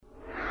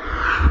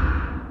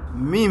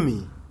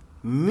Mimi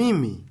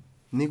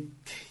ni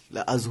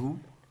as who?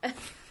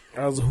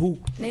 As who?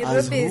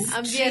 Nairobi's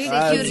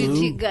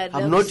security guard.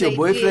 I'm not your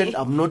boyfriend.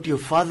 I'm not your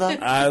father.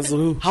 As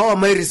who? How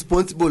am I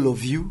responsible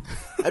of you?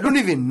 I don't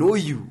even know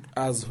you.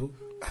 As who?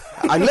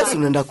 Unless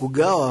unaenda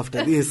kugawa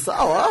after this,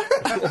 sawa?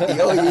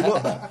 Yo, you know.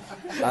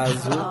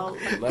 As who?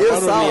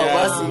 Yes, sawa,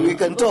 basi, we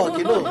can talk,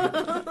 you know.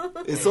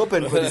 It's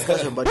open for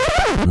discussion, but...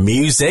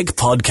 Music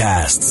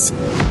podcasts.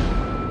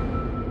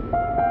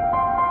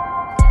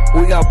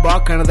 We are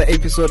back, another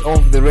episode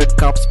of the Red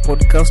Caps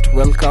podcast.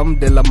 Welcome,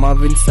 Della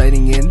Marvin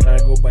signing in. I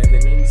go by the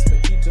name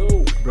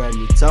Spakito. Brian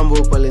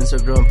Mitambo, pale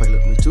Instagram,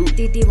 Pilot Me Too.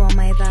 Didi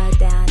Wamaitha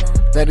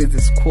Diana. That is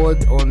the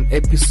squad on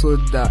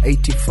episode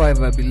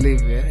 85, I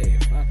believe. Yeah? Hey,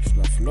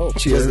 the flow.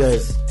 Cheers,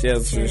 guys.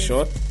 Cheers for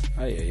short.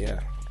 Yeah.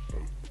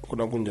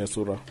 Kuna kunja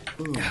sura.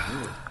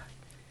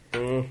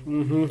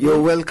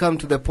 You're welcome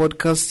to the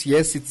podcast.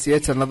 Yes, it's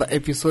yet another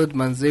episode.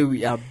 Manze,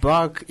 we are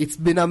back. It's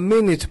been a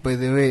minute, by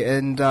the way,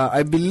 and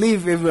I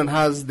believe everyone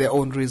has their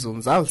own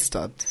reasons. I'll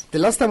start. The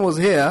last time I was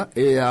here,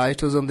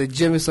 it was on the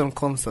Jameson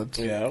concert.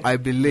 Yeah. I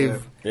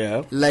believe.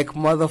 Yeah. Like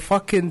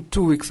motherfucking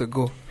 2 weeks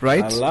ago,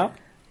 right? Allah?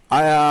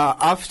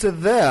 After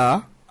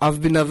there,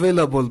 I've been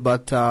available,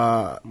 but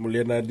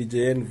Muliana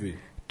DJ Envy.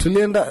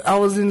 I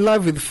was in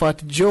live with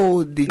Fat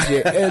Joe,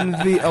 DJ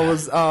Envy. I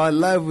was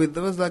live with,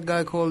 there was that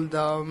guy called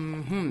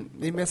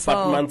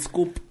Fatman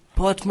Scoop.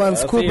 Patman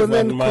Scoop, and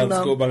then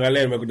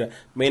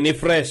Many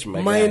Fresh,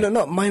 my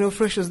guy. Mino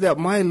Fresh was there.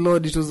 My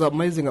lord, it was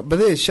amazing. But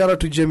then shout out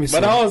to Jameson.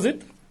 But how was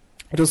it?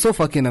 It was so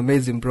fucking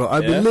amazing, bro.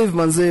 I believe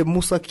Manze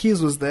Musa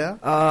Keys was there.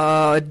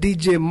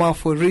 DJ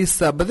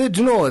Maforisa. But then,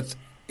 do you know what?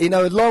 In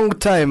a long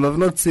time, I've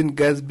not seen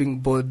guys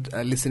being bored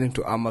listening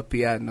to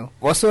Amapiano.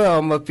 Also,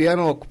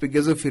 Amapiano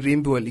wakupigezo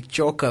firimbi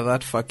walichoka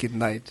that fucking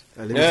night.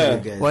 Let me tell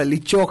you guys.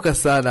 Walichoka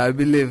sana, I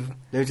believe.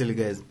 Let me tell you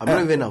guys. I'm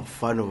not even a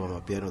fan of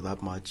Amapiano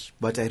that much,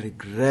 but I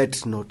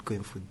regret not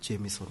going for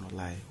Jameson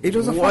Live. It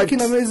was a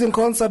fucking amazing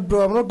concert,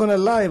 bro. I'm not gonna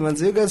lie, man.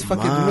 So you guys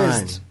fucking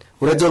missed.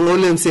 Unajua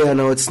ule mse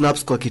ana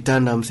snaps kwa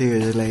kitanda mse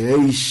like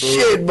hey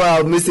shit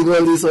bro missing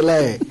all this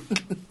olai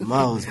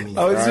mouse me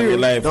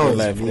life.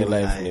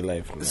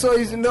 So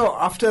you know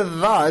after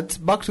that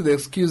back to the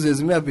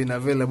excuses me have been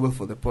available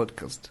for the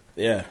podcast.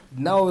 Yeah.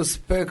 Now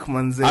spec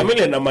manze.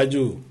 Amile na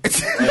maju.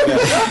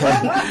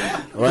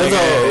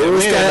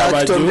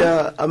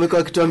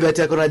 Amekuwa kituambia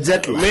ati akona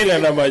jet lag.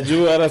 Mimi na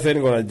maju hata sasa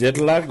niko na jet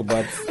lag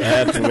but I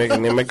had to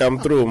make come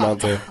through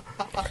manze.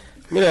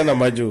 Mila na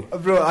maju.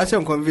 Bro, acha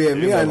mkwambie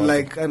me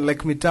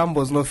unlike Mitambo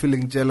was not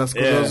feeling jealous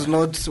because I was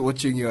not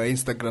watching your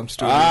Instagram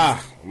stories.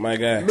 My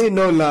guy. Me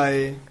no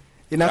lie.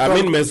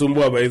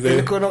 Mesumbua by the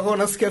way.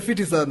 Unasikia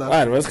fiti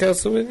sana. Nimesikia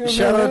super.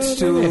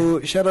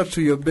 Shout out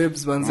to your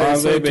babes manze. My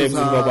babes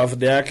kwa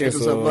birthday yake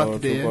so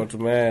tulikuwa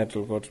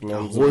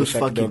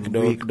tumemzungusha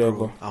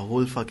kidogo. A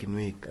whole fucking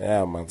week.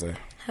 Yeah, manze.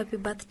 Happy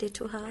birthday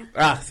to her.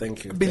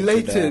 Thank you.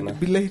 Belated.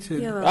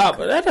 But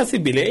that is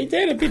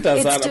belated.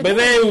 Peter sana. But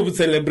they will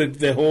celebrate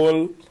the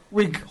whole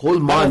week, whole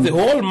month. The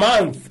whole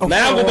month. Na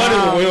yangu bado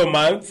kwa hiyo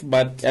month,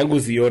 but yangu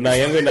siona.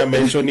 Yangu ina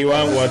mention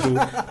wangu watu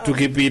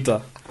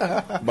tukipita.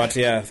 But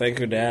yeah, thank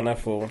you Diana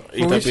for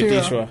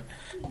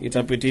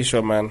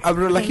itapitishwa man.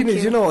 Bro,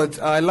 lakini you know what?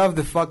 I love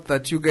the fact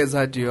that you guys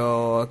had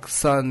your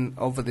son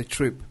over the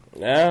trip.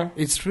 Yeah.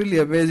 It's really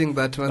amazing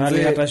that one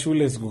day hata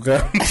shule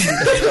sikukaa.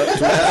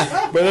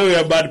 But we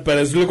are bad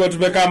parents. Tulikuwa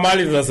tumekaa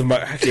mahali tunasema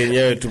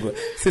yenyewe tuko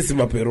sisi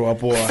mapero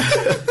hapo.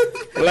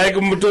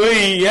 Like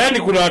mtoi, yani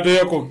kuna watu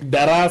wako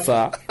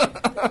darasa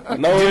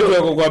na watu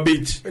wako kwa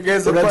beach.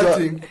 Guys are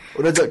partying.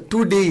 Unajua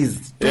 2 days.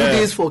 2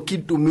 days for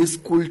kid to miss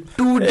school.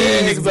 2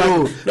 days, exactly.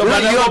 Bro. No,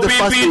 but you have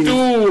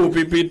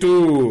PP2.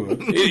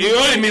 You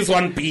only miss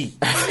 1 P.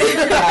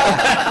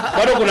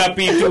 Bado kuna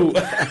P2.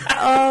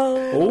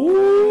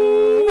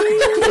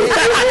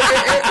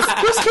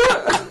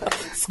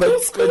 But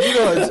you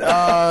know,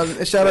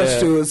 shout out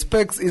to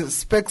Specs.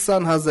 Specs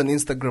son has an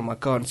Instagram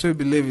account, so we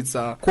believe it's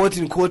a quote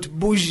unquote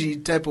bougie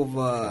type of.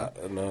 No.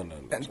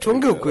 I'm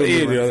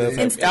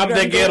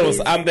the ghetto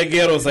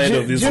side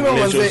of this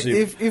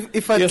relationship.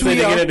 If I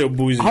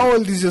how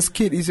old is your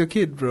kid? Is your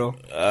kid, bro?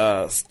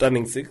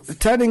 Turning 6.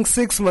 Turning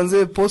 6,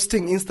 manze,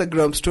 posting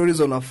Instagram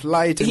stories on a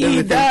flight. And he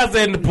everything.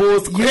 Doesn't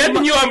post.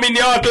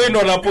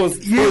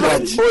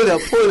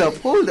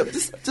 Hold up.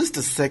 Just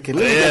a second.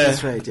 Let me get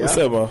this right. Yeah.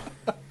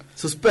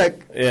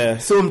 Suspect. Yeah.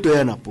 So mtu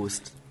yana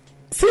post.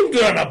 Si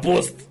mtu ana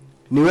post.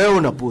 Ni wewe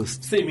una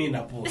post. Si mimi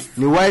na post.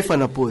 Ni wife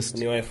ana post.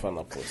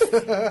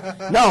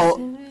 Now,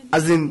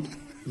 as in,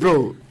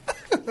 bro,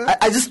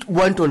 I just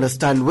want to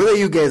understand whether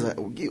you guys are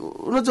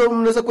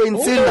unaweza kwa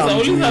insane now.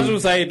 Uliza tu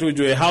sasa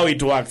tujue how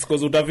it works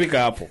because utafika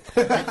hapo.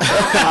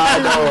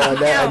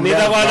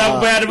 Nitakuwa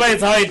nakupea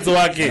advice how it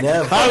working.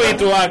 How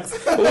it works.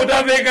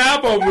 Utafika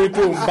hapo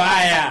mtu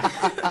mbaya.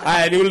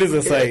 Haya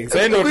niulize sasa.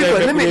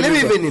 Let me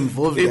even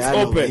involve it's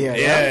open.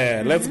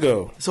 Yeah, let's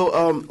go. So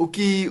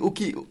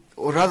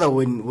or rather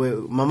when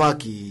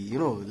mamaki, you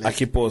know, like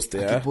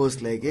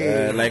akipost like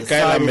hey, like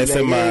Kyle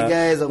amesema like, hey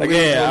guys, like,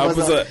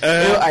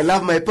 I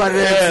love my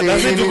parents.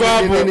 That's it to go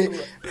hapo.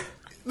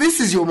 this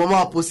is your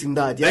mama posting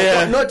that,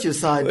 not your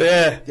son.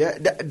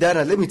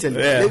 Dana, let me tell you.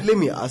 Let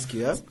me ask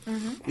you,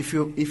 if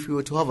you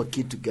were to have a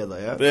kid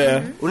together,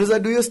 unaweza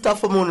do your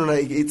stuff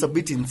it's a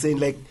bit insane,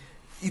 like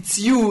it's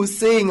you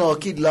saying our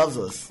kid loves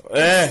us.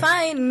 It's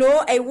fine.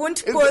 No, I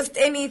won't post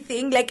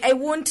anything. Like, I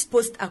won't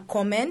post a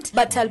comment,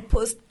 but I'll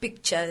post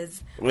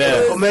pictures.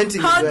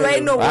 Commenting. How do I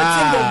know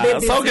what's in the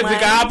baby's so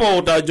ukifika hapo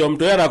utajua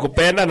mtu yeye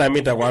anakupenda na mimi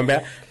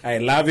nitakwambia I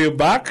love you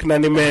back na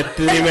nime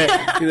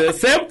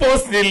same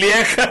post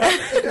nilieka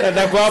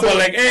na kwa hapo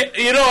like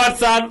hey, you know what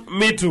son,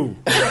 me too.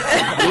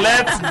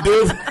 Let's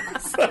do this.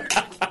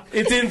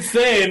 It's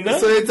insane.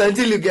 So it's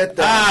until you get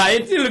there.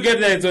 Until you get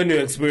there, it's when you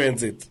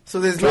experience it. So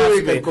there's no way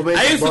you can comment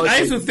I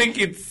used to think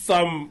it's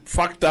some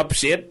fucked up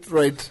shit.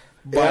 Right.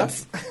 But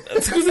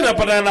sikuzi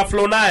napata na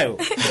flow nayo.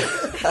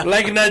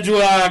 Like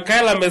najua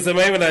Kyle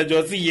amesema hivi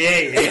najua si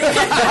yeye.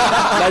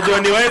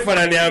 Najua ni wife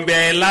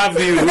ananiambia I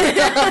love you. But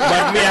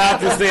me I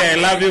have to say I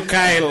love you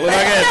Kyle.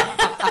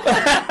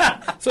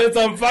 So it's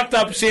some fucked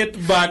up shit,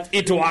 but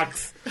it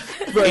works.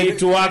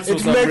 It works for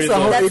some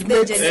reason.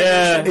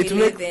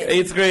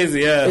 It's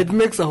crazy, It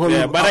makes a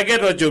whole but I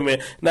get what you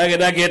mean. Na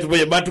get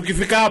but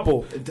ukifika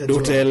hapo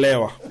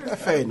utaelewa.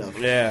 Fair enough.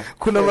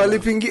 Kuna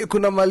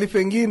mali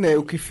pengine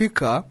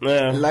ukifika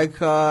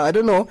like I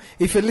don't know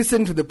if you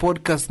listen to the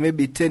podcast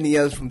maybe 10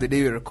 years from the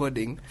day we're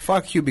recording,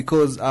 fuck you,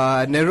 because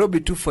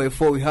Nairobi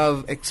 254 we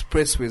have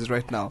expressways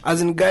right now.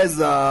 As in guys,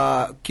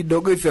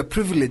 kidogo, if you're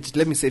privileged,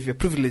 let me say if you're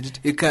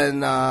privileged, you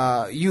can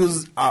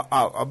use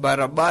a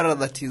barabara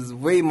that is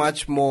way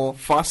much more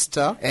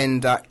faster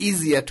and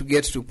easier to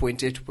get to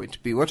point A to point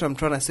B. What I'm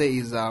trying to say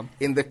is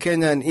in the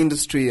Kenyan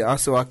industry,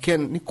 so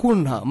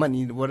Kenha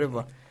money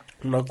whatever.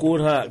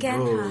 Nakura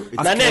bro.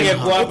 Nani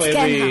angekuwa hapa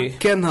hivi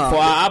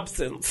for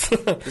absence.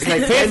 It's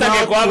like Kenha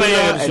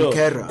and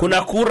Kera.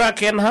 Kuna Kura,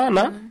 Kenha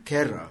na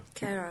Kera.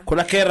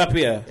 Kuna Kera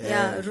pia.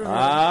 Rural.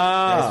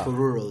 That's for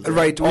rural.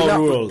 Right.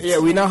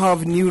 We now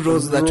have new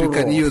roads that we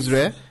can use,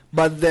 right?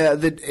 But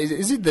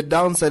is it the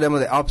downside or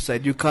the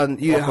upside? You're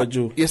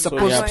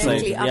supposed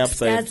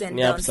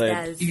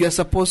to you're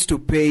supposed to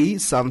pay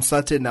some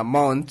certain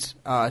amount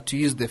to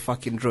use the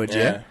fucking road,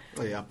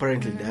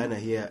 Apparently Diana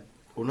here.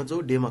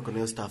 Unajua dema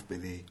kuna stuff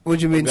bedhe. What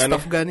do you mean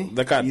stuff gani?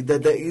 The car.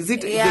 Is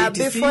it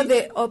before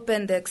they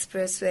opened the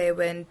expressway I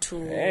went to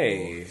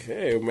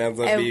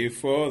umeanza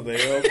before they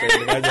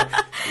opened.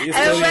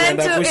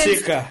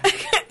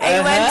 I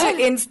went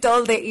to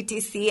install the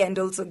ETC and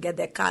also get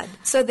the card.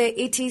 So the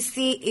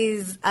ETC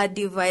is a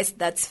device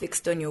that's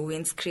fixed on your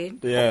windscreen.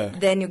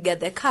 Then you get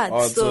the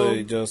card. So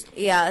you just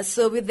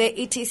so with the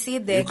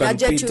ETC the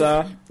gadget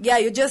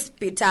you just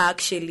pita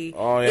actually.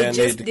 It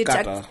just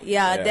detects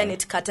then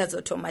it cutters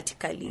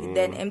automatically.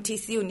 Then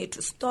MTC you need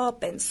to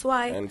stop and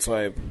swipe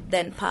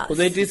then pass. So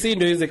the ETC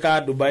ndio hizo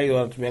car Dubai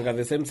wanatumia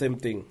the same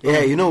thing.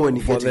 You know when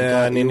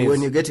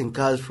you're getting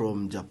cars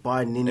from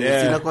Japan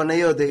sinakuwa na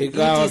hiyo the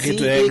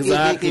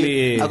ETC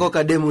ako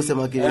kademu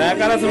sema kile. It's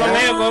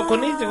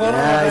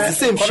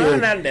the same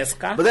shit.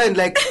 But then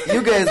like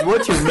you guys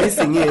what you're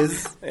missing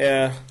is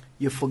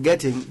you're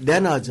forgetting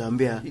Diana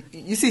Jambia.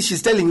 You see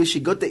she's telling you she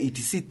got the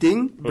ETC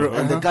thing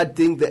and the card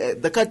thing.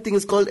 The card thing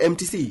is called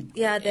MTC.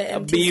 The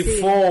MTC.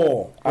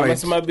 Before.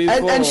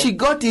 And she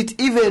got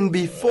it even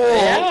before.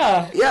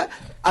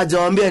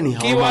 Ajawambia ni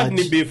how much.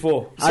 Ni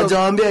before.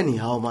 Ajawambia ni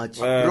how much.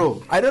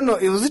 Bro, I don't know.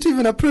 Was it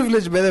even a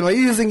privilege by then? Were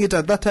you using it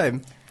at that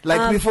time?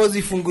 Like before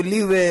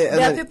zifunguliwe.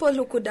 There are people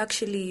who could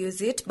actually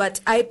use it, but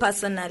I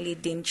personally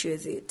didn't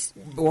use it.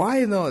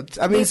 Why not?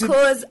 I mean,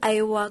 because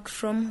I work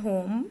from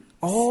home.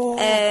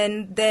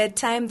 And the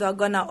time they were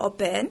gonna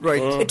open,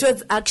 it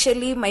was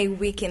actually my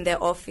week in the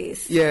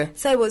office.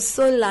 So I was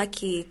so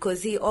lucky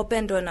because he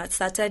opened on a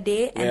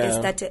Saturday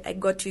and I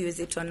got to use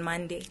it on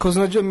Monday. Because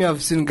me,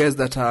 I've seen guys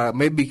that are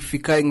maybe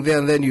fikaing there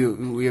and then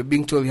you're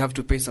being told you have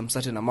to pay some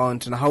certain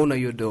amount. And how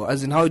you do?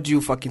 As in, how do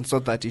you fucking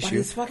sort that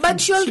issue?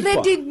 But you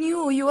already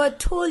knew. You were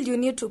told you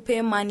need to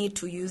pay money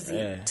to use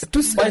it.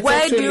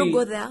 Why do you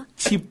go there?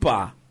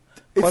 Cheaper.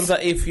 Kwanza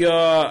if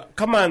you're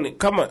kama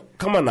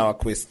na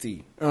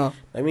wakwesti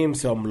I mean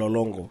mse wa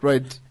Mlolongo,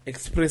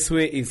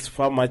 expressway is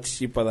far much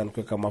cheaper than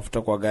kuweka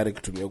mafuta kwa gari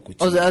kutumia huku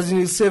chini. As in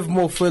you save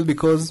more fuel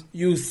because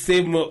you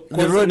save more.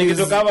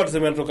 Nikitoka hapa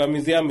tuseme natoka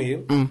Museum Hill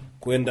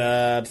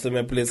kwenda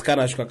tuseme place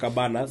kana shuka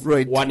Cabanas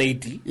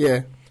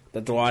 180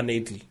 that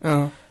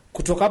 180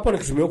 kutoka hapo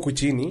nikitumia huku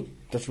chini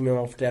tatumia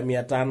mafuta ya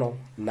 500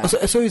 na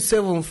so you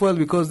save on fuel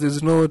because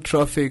there's no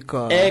traffic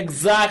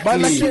exactly.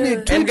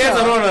 And guys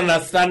are not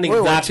understanding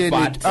that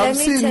part. Let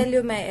me tell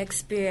you my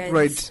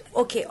experience.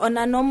 Okay, on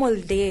a normal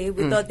day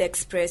without the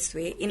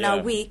expressway in a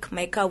week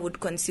my car would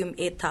consume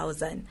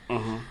 8,000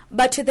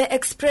 but with the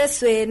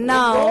expressway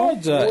now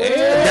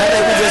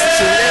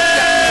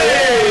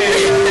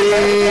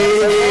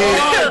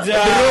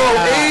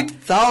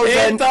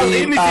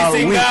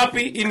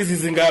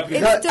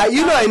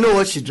you know I know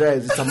what she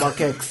drives. It's a Mark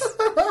X.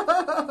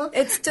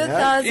 It's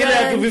 2,000.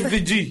 Yeah,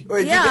 250G.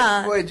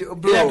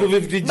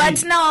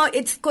 But now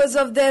it's because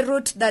of the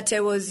route that I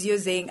was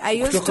using. I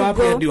used to go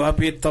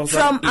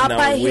from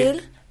Upper Hill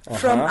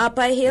from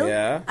Upper Hill.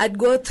 I'd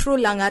go through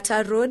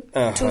Langata Road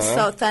to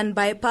Southern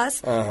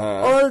Bypass,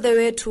 all the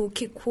way to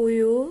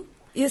Kikuyu.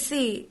 You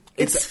see,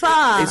 it's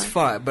far. It's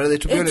far,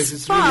 but to be honest,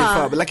 it's really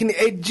far. But like in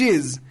 8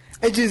 Gs.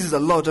 8 Gs is a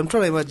lot. I'm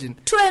trying to imagine.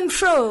 To and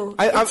fro.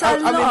 It's a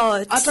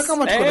lot.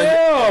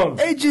 Mean,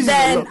 8 Gs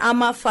then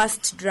I'm a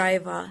fast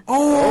driver.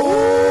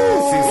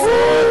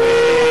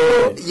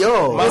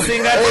 Yo.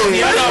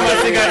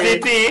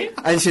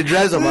 And she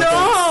drives a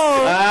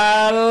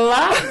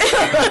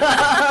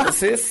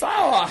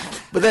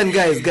But then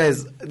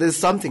guys, there's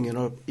something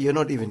you're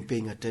not even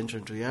paying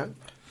attention to, yeah?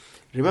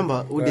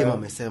 Remember, Udema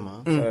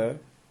Mesema,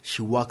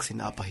 she works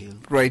in Upper Hill.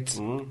 Right.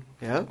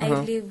 Yeah? I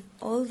live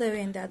all the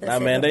way in the other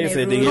side.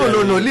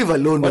 No, leave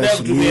alone where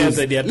she lives.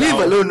 Leave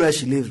alone where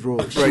she lives, bro.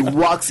 She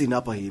works in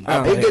Upper Hill.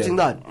 Are you getting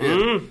that?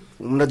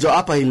 Unajua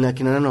Upper Hill na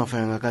kina nani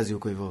wafanya kazi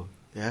huko hivyo?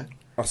 Yeah?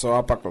 So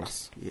upper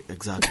class. Yeah,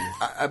 exactly.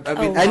 I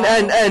mean,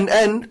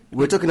 and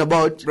we're talking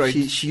about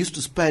she used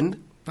to spend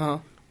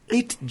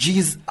 8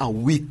 Gs a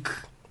week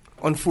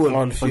on fuel.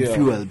 On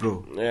fuel,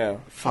 bro. Yeah.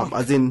 Fam,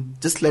 as in,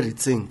 just let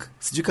it sink.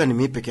 Sijuka ni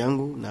mimi peke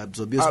yangu na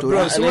absorb your story.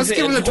 Bro, so what's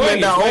giving it to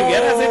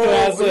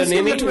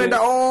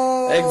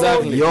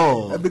Exactly.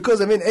 Yo.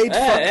 Because I mean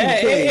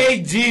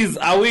 8 Gs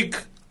a week.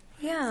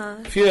 Yeah.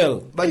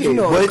 Fuel. But you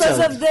know, because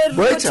of the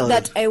route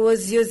that I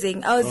was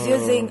using. I was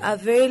using a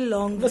very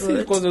long route.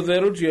 Because of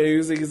the route you are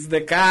using, it's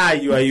the car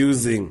you are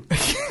using.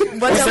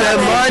 What's the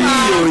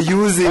money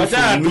you're using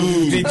for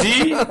me?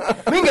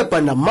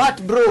 Mingepanda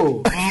mat,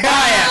 bro.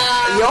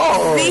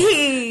 Yo.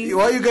 See?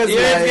 Why you guys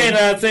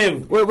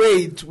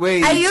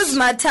Wait. I use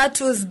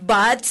matatus,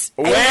 but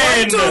I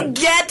want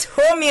to get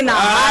home in a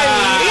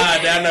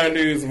hurry. Dana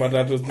use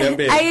matatus.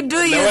 I do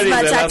use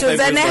matatus,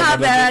 and I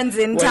have errands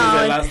in town.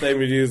 When is the last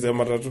time you used a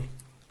matatu?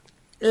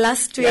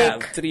 Last week. Yeah,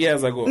 3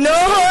 years ago. No,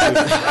 by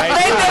the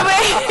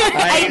way,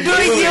 I do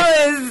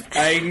use.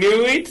 I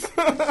knew it.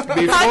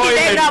 How did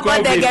I know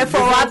about the guy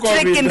for work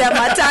trick in the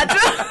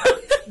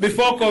matatu?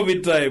 Before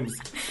COVID times.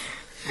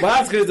 But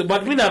that's crazy.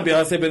 But me and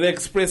I say, the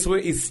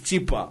expressway is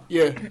cheaper.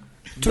 Yeah.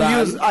 To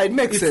use, it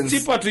makes sense.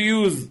 It's cheaper to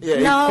use.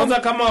 Yeah.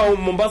 Kwanza kama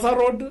Mombasa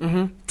Road,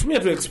 tumia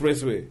to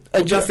expressway.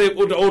 Just save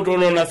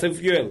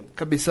fuel.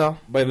 Kabisa.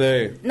 By the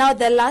way. Now,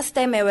 the last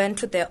time I went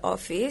to the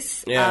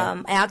office,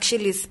 I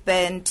actually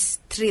spent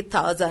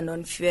 3,000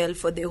 on fuel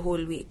for the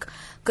whole week.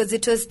 Because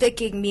it was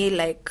taking me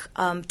like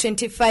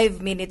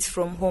 25 minutes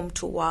from home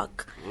to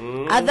work.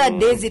 Other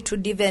days it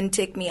would even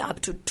take me up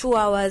to 2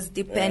 hours,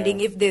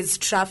 depending if there's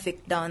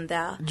traffic down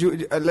there.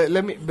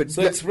 Let me. But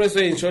so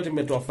expressway in short, it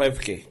meant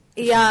 5K.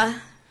 Yeah.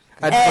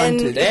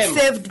 Advantage. And it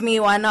saved me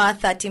 1 hour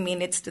 30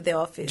 minutes to the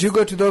office. Do you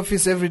go to the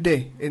office every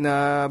day? In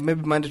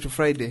maybe Monday to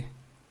Friday?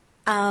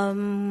 For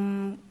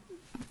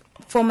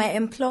my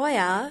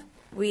employer,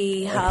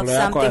 we have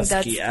something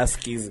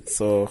that's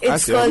so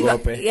it's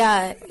called,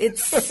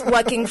 it's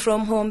working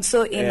from home.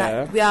 So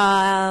we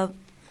are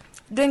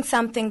doing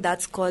something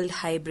that's called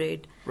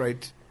hybrid.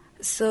 Right.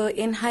 So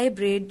in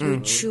hybrid, you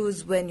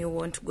choose when you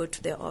want to go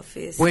to the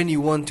office. When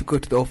you want to go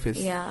to the office.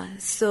 Yeah.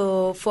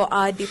 So for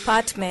our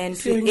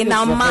department, in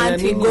a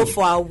month we go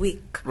for a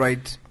week.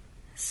 Right.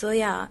 So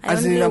yeah,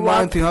 as in a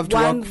month you have to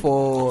work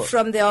for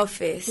from the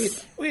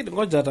office. Wait,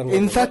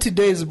 in 30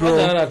 days, bro.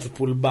 To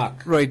pull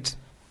back. Right.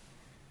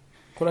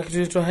 Kuna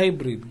kitu cha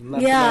hybrid na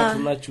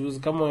tuna choose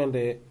kama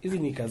uende hizi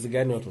ni kazi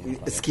gani watu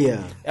wanafanya. Sikia.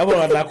 Hapo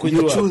wanataka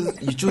kujua.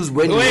 You choose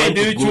when you want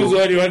to go. Choose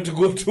when you want to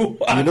go to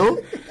work. You know?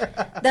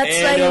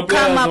 That's why you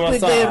come up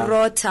with the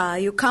rota.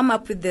 You come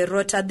up with the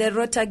rota. The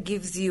rota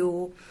gives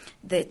you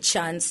the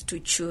chance to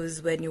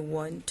choose when you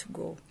want to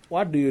go.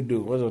 What do you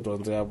do? Wacha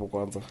tuanze hapo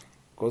kwanza.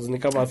 Cause ni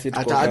kama fit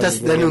kwa. Hata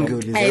sidhani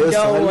ungeuliza. I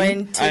don't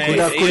want to.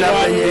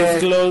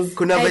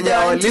 Kuna venye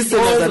our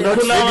listeners are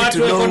not ready to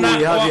know who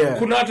we have here.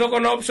 Kuna watu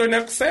kuna option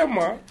ya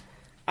kusema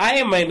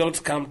I might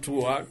not come to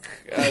work.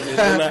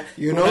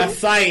 You know,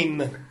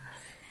 sign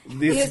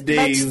these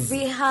days. But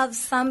we have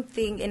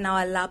something in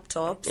our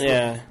laptops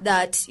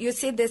that you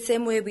see the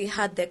same way we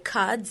had the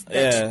cards,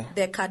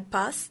 the card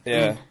pass.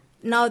 Yeah.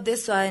 Now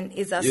this one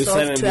is a you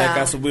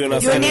software.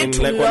 You need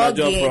to log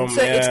in,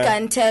 so it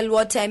can tell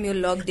what time you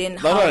logged in.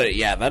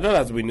 That one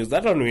has been used.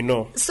 That one we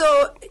know. So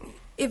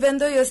even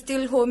though you're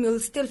still home, you'll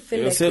still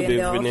feel like you're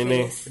in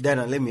the office.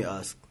 Dana, let me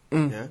ask.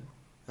 Yeah.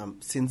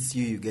 Since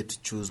you get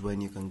to choose when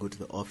you can go to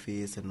the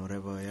office and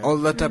whatever, all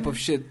that type of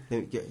shit.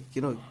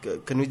 You know,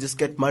 can we just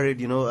get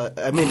married? You know,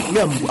 I mean,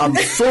 I'm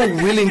so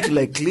willing to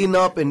like clean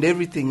up and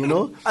everything. You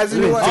know, as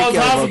you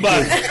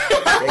husband.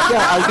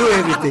 I'll do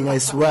everything. I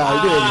swear,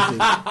 I'll do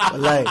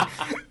everything. Like,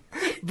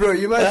 bro,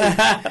 you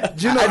imagine?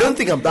 Do you know? I don't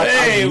think I'm that.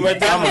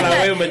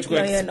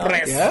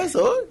 Yeah,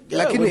 so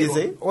what do you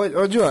say?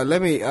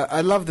 Let me.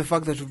 I love the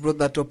fact that you brought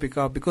that topic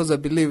up because I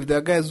believe there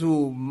are guys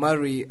who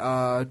marry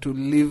to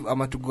live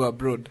or to go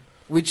abroad.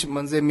 Which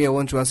manze, me, I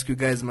want to ask you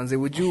guys, manze,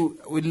 would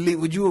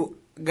you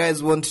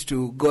guys want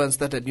to go and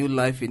start a new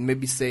life in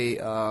maybe say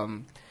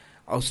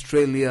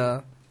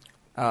Australia?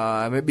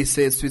 Maybe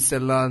say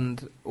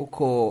Switzerland,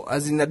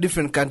 as in a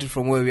different country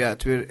from where we are.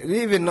 We're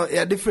even not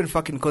a different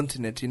fucking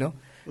continent, you know.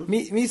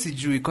 Mi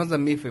sijui kwanza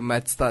mi if I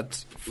might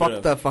start.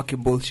 Fuck that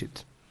fucking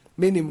bullshit.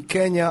 Mi ni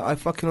Mkenya, I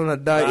fucking wanna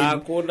die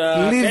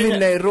live in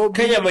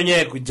Nairobi. Kenya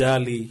mwenyewe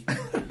kujali.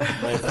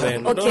 My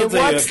friend. Okay,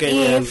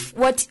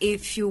 what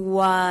if you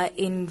were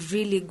in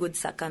really good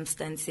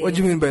circumstances? What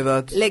do you mean by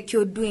that? Like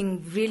you're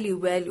doing really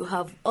well, you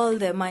have all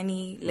the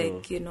money,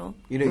 like you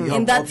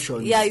have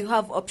options. Yeah, you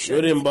have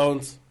options. You're in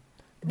bounds.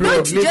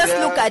 Don't just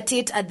look at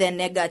it at the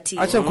negative.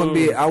 I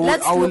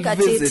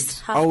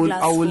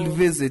will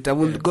visit. I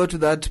will go to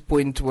that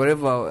point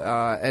wherever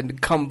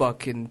and come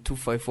back in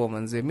 254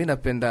 manze. Mimi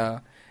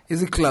napenda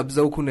hizi clubs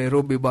za huku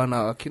Nairobi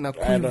bana, kina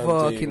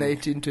Quiver, kina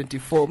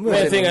 1824.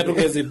 I think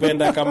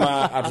hatungezipenda kama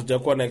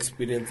hatujakuwa na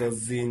experiences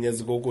zenye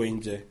ziko huko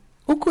nje.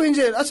 Huko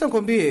nje, acha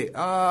nikwambie,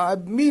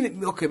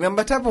 I'm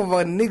a type of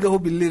a nigga who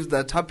believes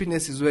that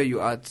happiness is where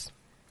you're at.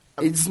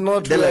 It's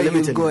not where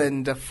you go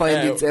and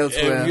find it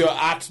elsewhere. If you're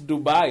at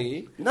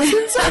Dubai,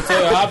 that's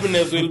where your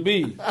happiness will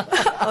be.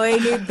 Or in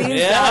Ibiza.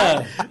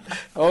 Yeah.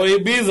 Or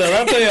Ibiza,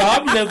 that's where your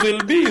happiness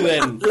will be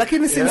then.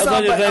 Lakini that's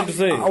what you're trying to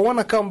say. I want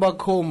to come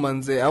back home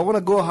and say, I want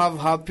to go have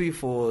happy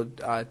for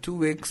 2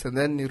 weeks and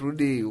then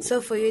nirudi.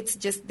 So for you, it's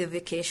just the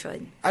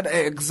vacation.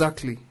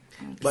 Exactly.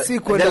 But see,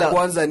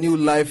 a new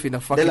life in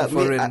a fucking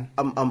foreign.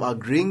 I'm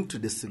agreeing to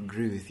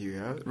disagree with you,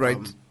 yeah?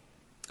 Right.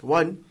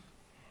 One,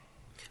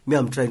 me,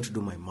 I'm trying to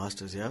do my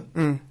masters, yeah?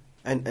 And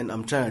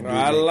I'm trying to do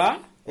Allah?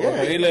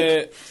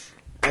 Yeah.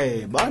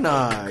 Hey,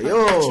 bana,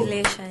 yo.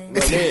 Congratulations.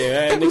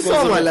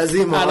 Kusoma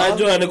lazima.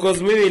 Anajua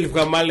because mimi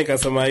ilifika mali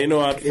nikasema, you know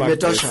what?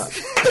 Imetosha.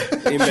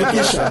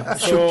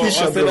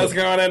 Shukisha, bro. So that's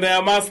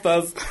wanaendea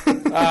masters.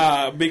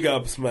 Big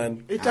ups,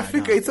 man. Big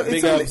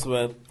ups,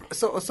 man.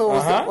 So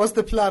what's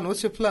the plan?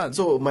 What's your plan?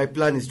 So my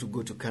plan is to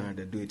go to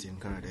Canada, do it in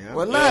Canada, yeah?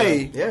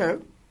 Wallahi. Yeah.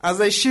 As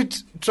I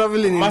shit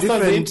traveling in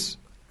different...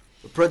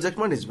 Project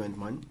management,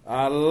 man.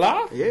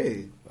 Allah?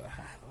 Yeah.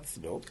 That's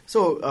dope.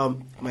 So,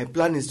 my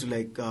plan is to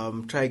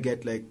try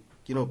get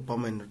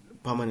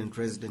permanent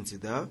residency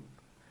there.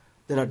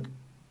 Then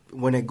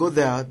when I go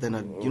there, then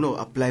I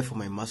apply for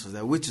my master's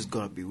there, which is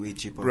gonna be way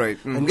cheaper. Right.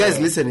 And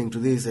guys listening to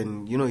this,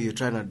 and you're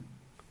trying to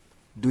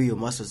do your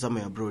master's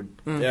somewhere abroad,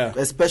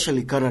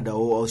 especially Canada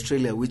or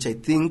Australia, which I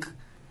think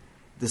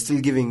they're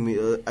still giving me.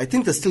 I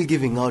think they're still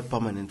giving out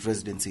permanent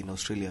residency in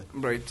Australia.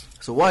 Right.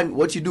 So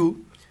what you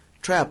do?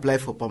 Try apply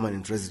for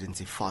permanent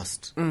residency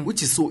first,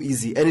 which is so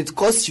easy, and it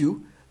costs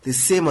you the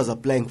same as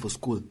applying for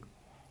school.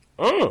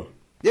 Oh,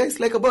 yeah,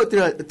 it's like about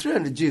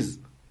 300 Gs.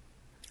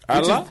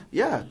 Allah?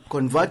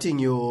 Converting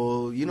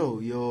your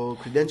your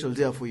credentials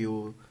there for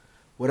your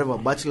whatever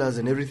bachelors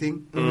and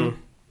everything,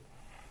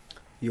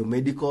 your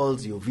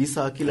medicals, your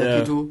visa,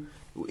 kila kitu.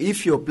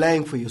 If you're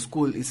applying for your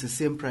school, it's the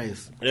same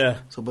price.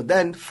 Yeah. So, but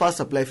then first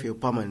apply for your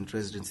permanent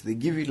residency. They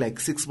give you like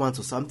 6 months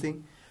or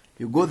something.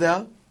 You go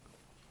there.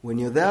 When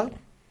you're there,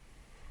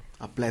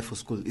 apply for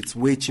school. It's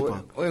way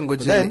cheaper.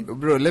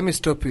 Bro, let me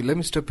stop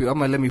you.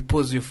 Ama, let me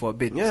pause you for a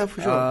bit. Yeah,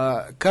 for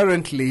sure.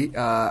 Currently,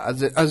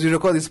 as we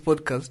record this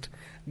podcast,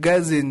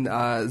 guys in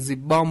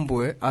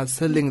Zimbabwe are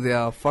selling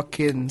their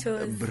fucking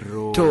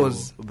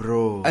toes.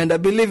 Bro. And I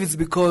believe it's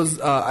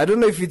because, I don't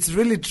know if it's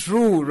really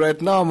true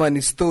right now, man,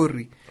 it's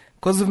story.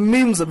 Because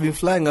memes have been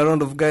flying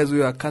around of guys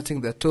who are cutting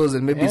their toes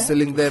and maybe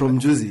selling them. From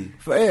Juicy.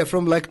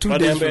 From like 2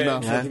 days from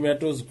now.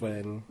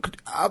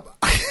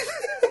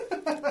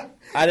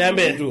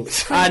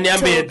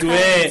 Niambie tu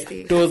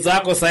toes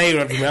zako sasa hivi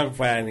unatumia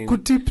kufanya nini?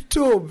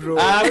 Kutiptoe, bro.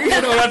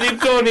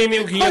 Unatiptoe nini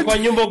ukiingia kwa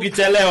nyumba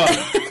ukichelewa?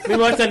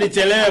 Mimi wacha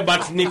nichelewe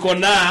but niko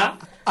na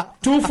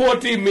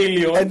 240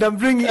 million. And I'm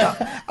bringing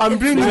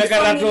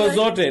nimekata toes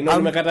zote. No,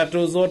 nimekata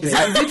toes zote. Is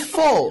it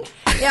 4?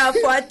 Yeah,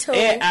 for a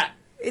toe.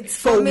 It's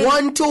for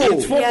one toe.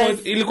 It's 4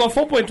 ilikuwa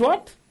 4 point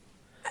what?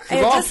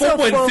 Ilikuwa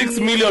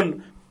 4.6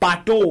 million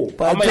pato.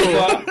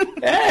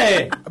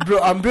 Hey, bro,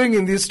 I'm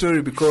bringing this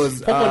story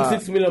because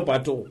 4.6 million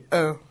pato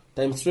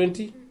times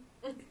 20.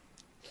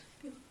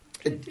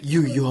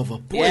 You have a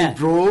point,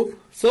 bro.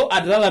 So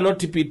I'd rather not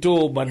tip it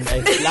all, but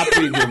I slap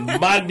with the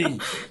money.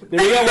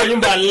 Nimekuwa kwa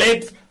nyumba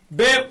late,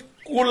 babe,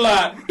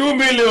 kula 2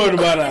 million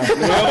bana.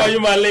 Nimekuwa kwa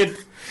nyumba late.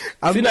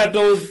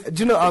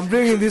 I'm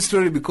bringing this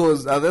story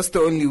because that's the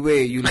only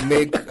way you'll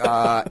make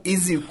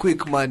easy,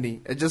 quick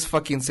money. Just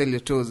fucking sell your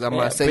toes.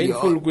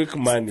 Painful, quick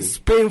money. It's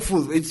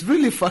painful. It's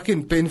really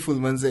fucking painful,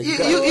 man.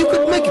 You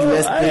could make it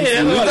less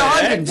painful. With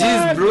 100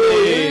 G's, bro.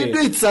 You do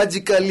it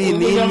surgically.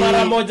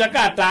 Mara moja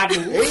ka tatu.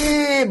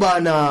 Eh,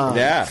 bana.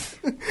 Yeah.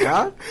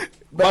 Yeah?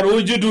 But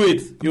would you do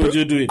it? Would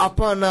you do it?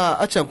 Apana,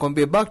 acha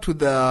nikwambie, back to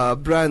the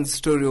brand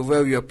story of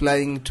where we are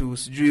applying to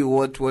sijui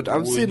what.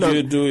 I've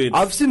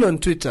seen on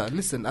Twitter.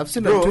 Listen, I've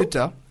seen on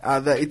Twitter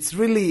that it's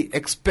really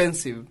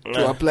expensive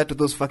to apply to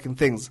those fucking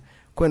things.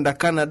 Kwenda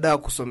Canada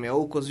kusomea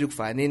huko sijui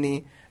kufanya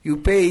nini. You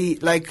pay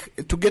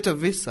like to get a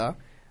visa,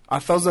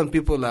 1,000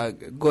 people are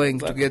going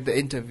to get the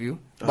interview,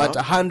 but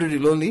 100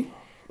 will only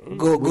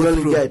go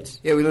through.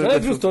 Yeah, we'll only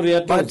get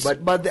through.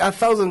 But the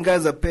 1,000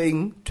 guys are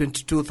paying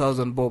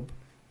 22,000 bob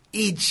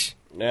each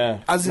Yeah.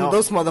 As in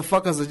those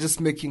motherfuckers are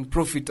just making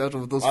profit out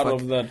of those. Out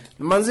of that.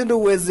 Manzindo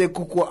uweze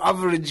kukua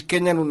average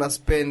Kenyan una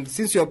spend,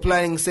 since you're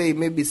applying say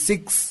maybe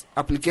 6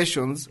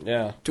 applications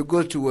to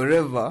go to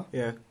wherever.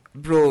 Yeah.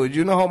 Bro, do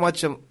you know how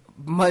much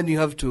money you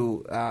have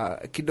to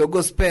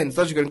kidogo spend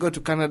so that you can go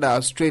to Canada,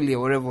 Australia,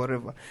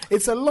 wherever.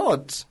 It's a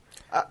lot.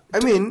 I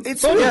mean,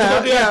 it's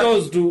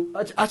toes too.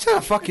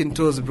 Achana fucking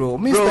toes, bro.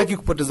 Mimi sitaki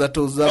kupoteza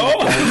toes zangu.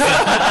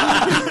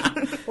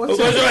 Let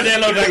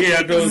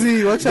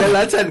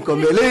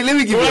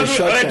me give you a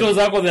shot. Toes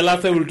zako the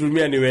last time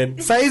ulitumia ni when?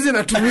 Saizi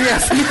natumia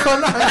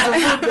silicone.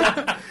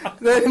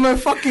 My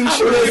fucking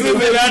shoes.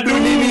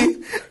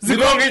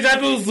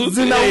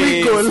 Zina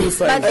wiggle.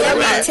 But let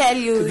me tell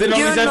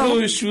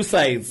you, shoe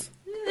size.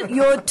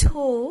 Your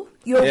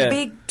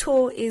big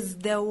toe is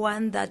the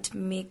one that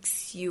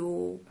makes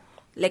you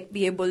like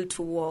be able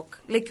to walk.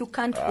 Like you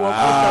can't walk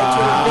without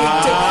your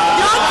big toe.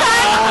 You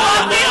can't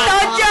walk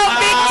without your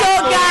big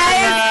toe, guys.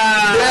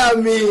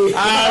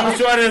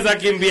 Mshwari za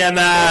kimbia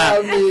na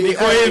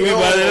niko hivi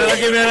bwana, za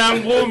kimbia na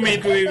ngumi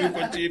tu hivi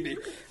kwa chini.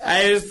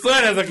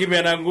 Swear za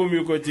kimbia na ngumi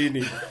uko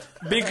chini.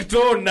 Big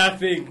toe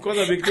nothing.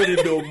 Kwanza big toe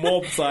ndio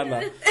mob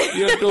sana.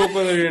 Hiyo toe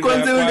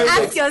kwanza ni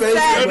ask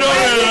yourself,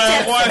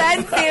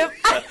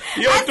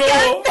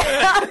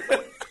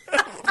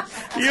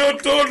 hiyo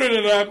toe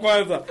ndio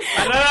kwanza.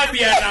 Another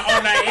be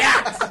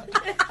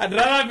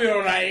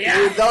on a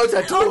yacht. Without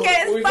a toe.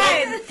 Okay,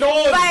 fine.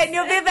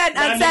 You've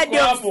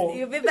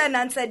even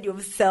answered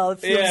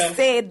yourself. You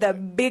say the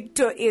big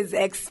toe is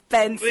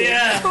expensive.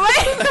 Yeah.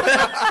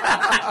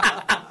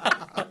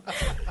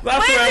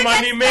 That's where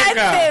money maker.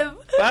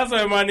 Because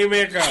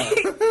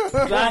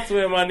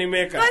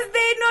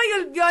they know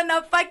you'll be on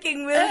a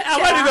fucking wheelchair.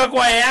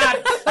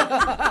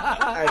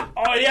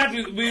 Yacht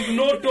with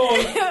no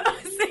toes.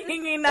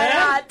 Singing in a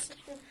yacht.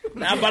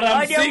 But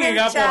I'm singing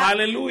up for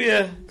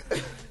hallelujah.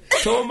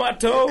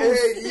 Tomato.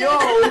 With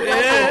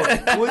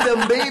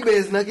them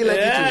babies na kila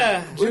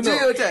kitu. You know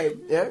your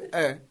time.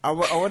 Yeah. I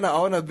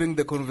wanna bring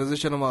the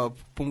conversation about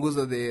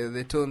punguza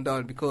the tone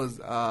down because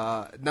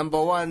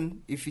number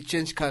one, if you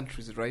change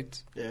countries,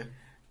 right? Yeah.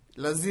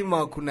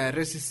 Lazima kuna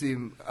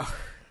racism.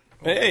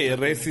 Hey,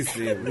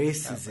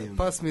 racism.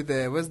 Pass me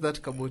there. Where's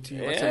that kaboti?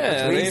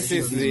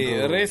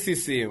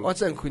 Racism.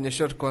 Wacha nikunywe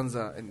short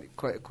kwanza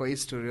kwa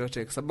history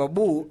yote.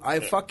 Sababu I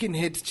fucking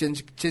hate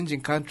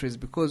changing countries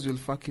because you'll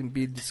fucking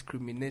be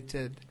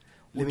discriminated.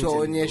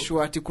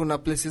 Utaonyeshwa ati kuna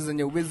places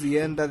zenye uwezi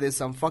enda. There's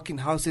some fucking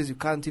houses you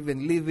can't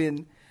even live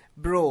in.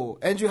 Bro,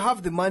 and you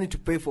have the money to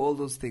pay for all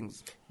those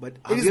things. But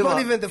it is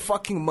not even the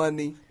fucking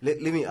money.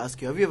 Let me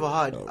ask you, have you ever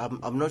heard,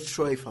 I'm not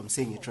sure if I'm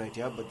saying it right,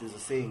 but there's a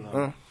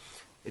saying,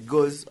 it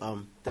goes,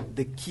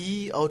 the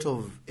key out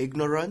of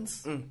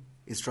ignorance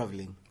is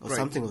traveling, or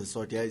something of the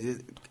sort. Yeah,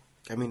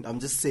 I mean, I'm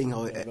just saying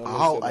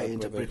how I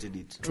interpreted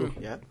it. True.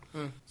 Yeah.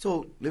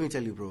 So let me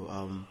tell you,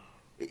 bro.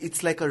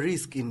 It's like a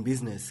risk in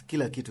business.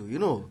 Kila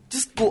kitu,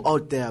 just go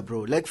out there,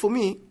 bro. Like for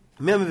me,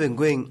 I'm even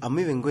going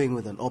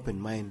with an open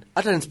mind.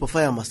 Hata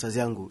nisipofanya masters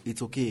yangu,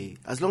 it's okay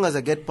as long as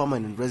I get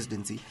permanent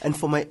residency. And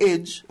for my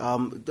age,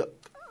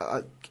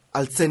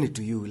 I'll send it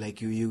to you.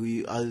 Like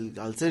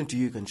I'll send it to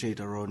you. You can share it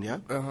around. Yeah.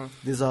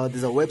 There's a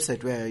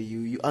website where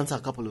you answer a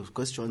couple of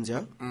questions.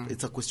 Yeah.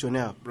 It's a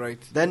questionnaire. Right.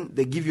 Then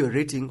they give you a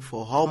rating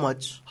for how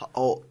much,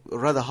 or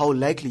rather how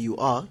likely you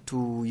are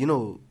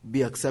to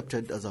be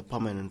accepted as a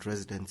permanent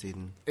resident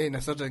in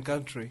a certain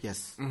country.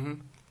 Yes.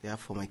 Yeah.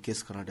 For my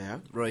case, Canada. Yeah.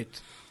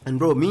 Right. And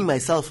bro, me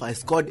myself, I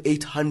scored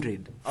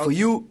 800. For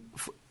you.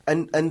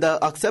 And the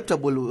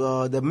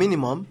acceptable, the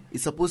minimum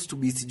is supposed to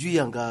be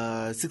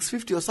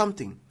 650 or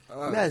something.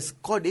 I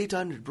scored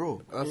 800,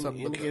 bro. That's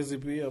you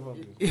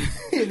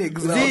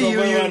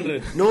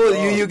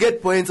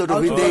get points out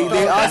of it.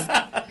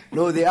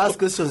 They ask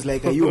questions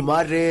like, are you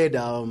married?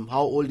 How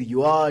old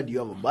you are? Do you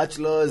have a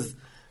bachelor's?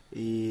 Are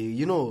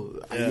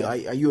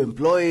you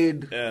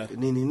employed? Yeah.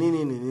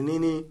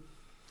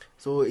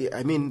 So,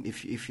 I mean,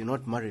 if you're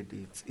not married,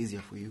 it's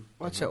easier for you.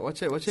 So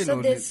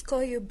they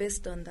score you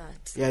based on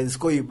that? Yeah, they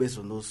score you based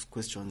on those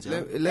questions.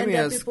 Yeah. Let me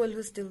ask. People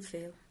who still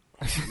fail.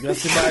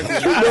 Exactly.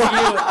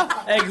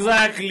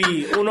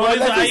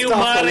 Are you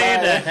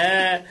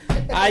married?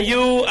 Are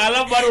you?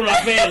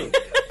 fail.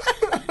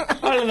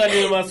 I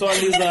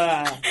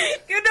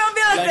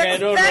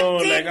don't know,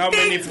 like how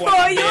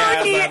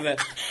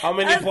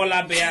many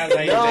polar bears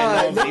are in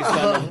the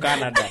northeastern of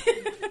Canada?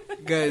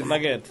 Guys,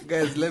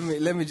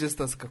 let me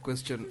just ask a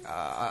question.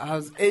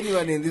 Has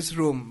anyone in this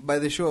room, by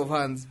the show of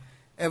hands,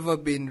 ever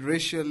been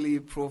racially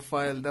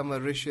profiled,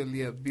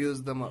 racially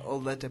abused,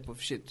 all that type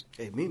of shit?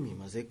 Hey, Mimi,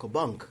 maze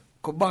Kobank,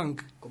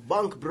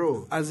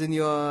 bro. As in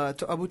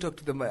Abu, talk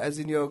to them. As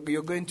in you're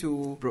going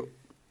to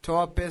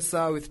toa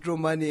pesa, withdraw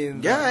money.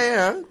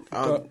 Yeah.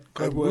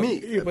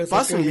 Me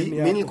personally,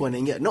 mimi nilikuwa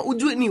naingia. Na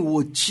ujue ni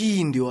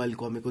Watchi ndio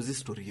alikuwa amekozi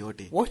story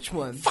yote.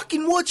 Watchman.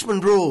 Fucking Watchman,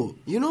 bro.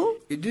 You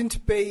didn't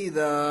pay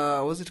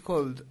the, what's it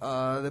called?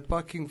 The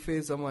parking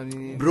fees,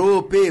 someone.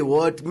 Bro, pay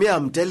what? Me,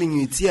 I'm telling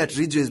you, it's here at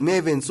Ridgeways. Me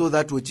even saw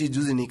that Watchi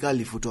juzi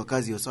nikalifutwa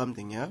kazi or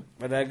something, yeah?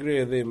 But I agree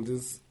with him.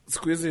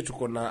 siku hizi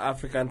tuko na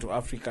African to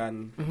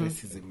African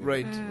racism.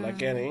 Right.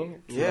 Lakini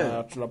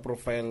tuna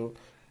profile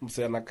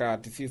mse anakaa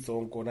tisi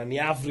sonko na ni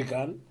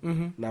African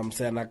na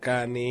mse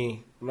anakaa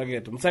ni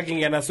unageto mse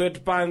kinga na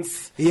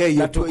sweatpants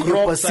you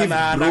perceive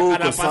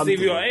broke or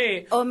something.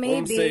 Or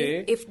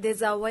maybe if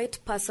there's a white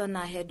person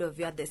ahead of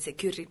you at the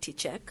security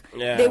check,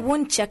 they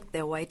won't check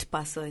the white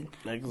person,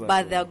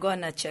 but they're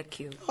gonna check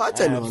you.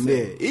 Acha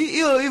niambie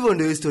hiyo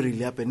ndio history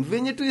ili happen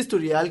venye tu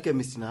history ya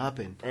Alchemist na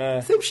happen.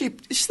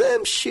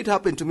 Same shit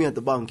happened to me at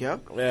the bank.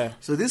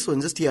 So this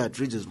one just here at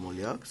Regis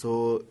Mall.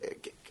 So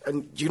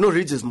and you know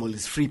Regis Mall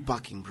is free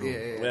parking, bro.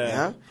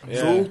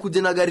 So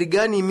ukuje na gari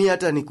gani, mi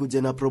hata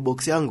nikuje na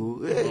Probox yangu,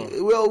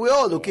 we're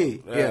all okay.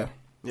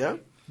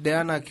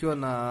 Diana akiwa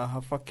na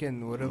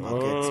hafaken whatever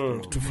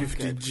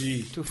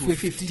 250G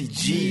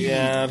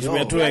 250G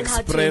tumia tu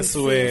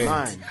expressway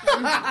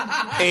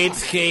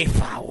 8K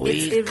per week.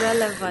 It's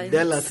irrelevant.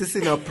 Dela sisi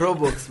na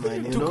Probox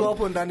man, you tuko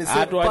hapo ndani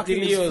sasa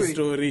atuachilio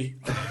story.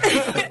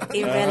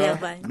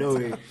 Irrelevant. No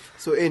way.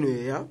 So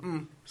anyway,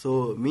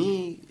 so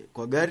me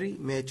kwa gari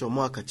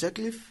mechomoa ka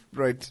checklist,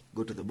 right,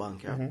 go to the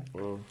bank.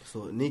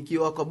 So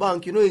nikiwa kwa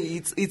bank, you know,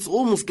 it's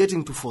almost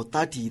getting to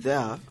 4:30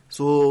 there.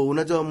 So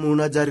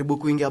unajaribu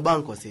kuingia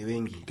bank kwa sasa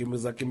wengi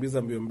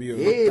kimbiza mbio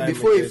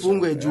before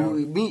ifungwe juu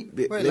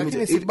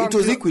it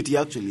was Equity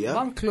actually.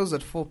 Bank close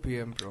at 4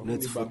 p.m. bro. No,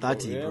 it's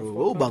 4:30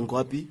 bro. Bank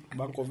wapi?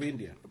 Bank of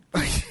India.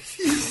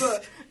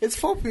 It's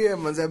 4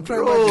 p.m. and I'm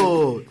trying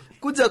to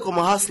kuja kwa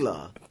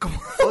mahasla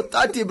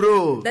 4:30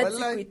 bro.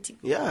 That's Equity.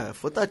 Yeah,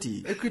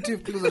 4:30. Equity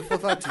close at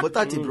 4:30.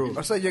 4:30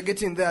 bro. So you're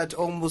getting there at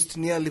almost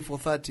nearly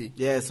 4:30.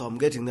 Yeah, so I'm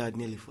getting there at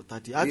nearly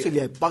 4:30.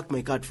 Actually, I parked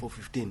my car at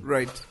 4:15.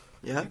 Right.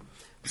 Yeah.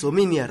 So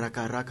me ni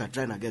haraka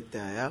trying to get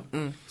there.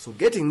 So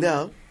getting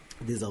there,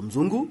 there's a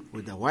mzungu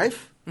with the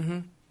wife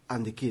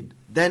and the kid.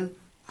 Then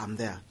I'm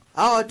there.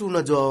 Hawa watu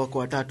unajua wako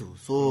watatu.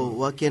 So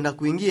wakienda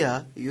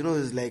kuingia, you know,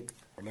 it's like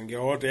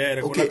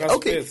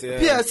okay.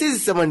 Pia sisi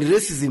sema ni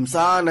racism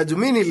sana.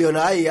 Jumini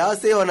niliona hai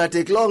ase wana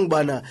take long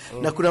bana.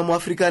 Na kuna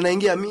Mwafrika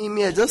anaingia,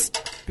 me I just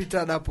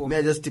pita hapo. Me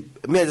I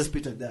just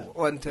pita there.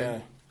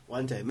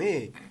 One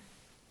time,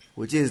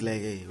 which is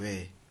like, hey,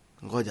 we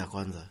ngoja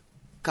kwanza.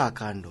 Kaa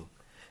kando.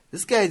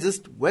 This guy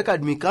just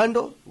wekad me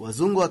kando,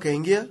 wazungu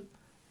wakaingia.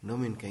 No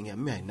me nikaingia.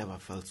 Me I never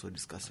felt so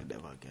disgusted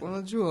ever again.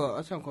 Unajua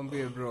acha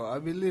nikwambie bro, I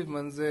believe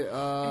manze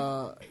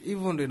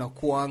even ndo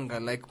inakuanga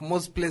like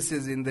most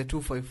places in the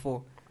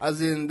 254,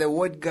 as in the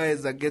white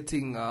guys are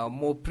getting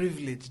more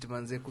privileged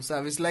manze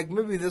kuserve. It's like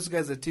maybe those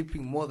guys are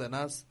tipping more than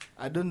us.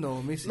 I don't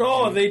know.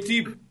 No, they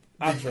tip.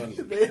 Actually,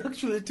 they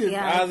actually tip.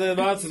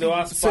 That's the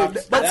worst part.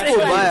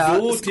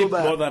 Let's tip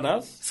more than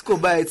us.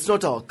 It's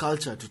not our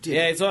culture to tip.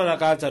 Yeah, it's not our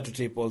culture to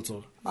tip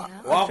also.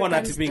 Wako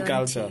na tipping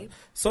culture.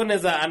 So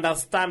neza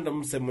understand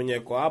mse mwenye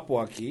kwa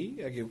hapo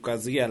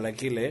akikukazia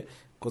like ile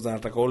cause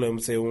anataka ule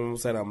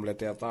mse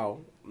anamletea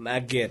tao. Na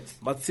get.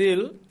 But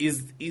still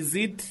is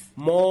it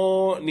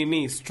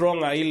more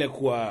stronger ile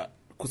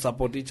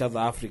kusupport each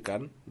other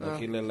African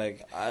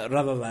like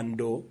rather than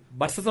do,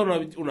 but sasa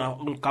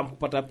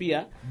unampata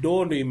pia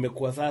do ndo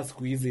imekuwa sasa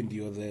siku hizi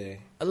ndio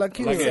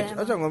lakini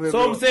acha ngombe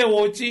so mse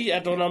wochi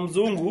ataona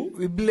mzungu,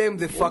 we blame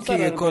the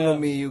fucking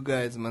economy you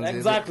guys man.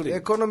 Exactly. The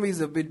economy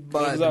is a bit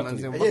bad man.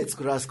 Yeah, it's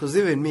gross cause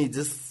even me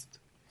just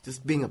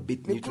being a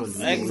bit neutral.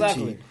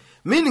 Exactly.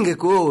 Mimi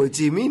ningekuwa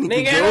wochi, mimi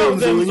nikijua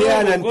mzungu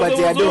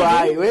ananipatia do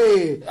hai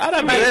we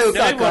hata mimi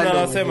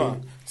anasema.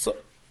 So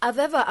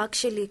I've ever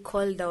actually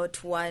called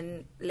out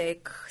one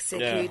like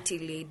security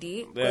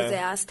lady because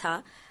I asked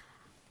her,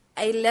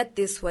 I let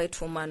this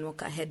white woman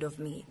walk ahead of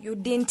me. You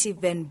didn't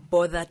even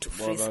bother to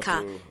frisk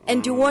her.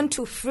 And you want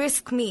to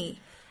frisk me?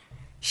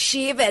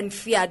 She even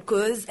feared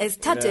because I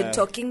started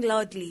talking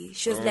loudly.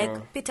 She was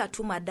like, Peter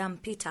to Madam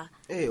Peter.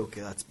 Hey,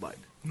 okay, that's bad.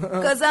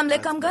 Because I'm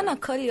like, I'm going to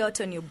call you out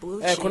on your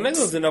bullshit. Kuna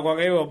hizo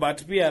zinakuanga hivyo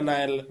but pia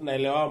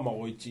naelewa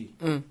mawochi.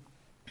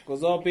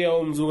 Because wao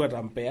pia mzungu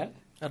atampea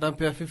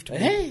 50.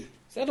 Hey!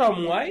 Sasa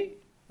mwai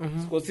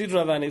sisi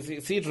tunadhani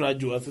sisi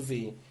tunajua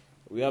sisi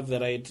we have the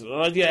right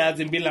unajua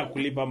yazi bila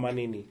kulipa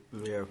manini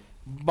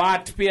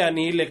but pia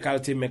ni ile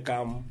culture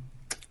imekam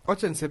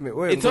acha niseme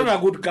wewe it's not a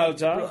good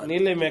culture ni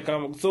ile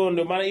imekam so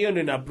ndio maana hiyo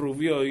ndio ina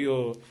prove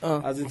hiyo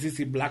as in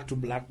sisi black to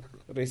black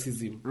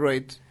racism,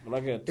 right?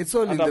 It's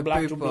all in the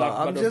paper.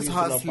 I'm just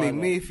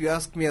hustling. Me, if you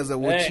ask me as a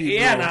watchie,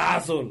 yeah, na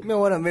hustle. Me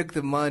wanna make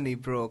the money,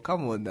 bro.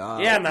 Come on.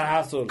 Yeah, na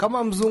hustle.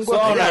 Kama mzungu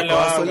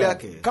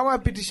kama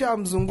pitisha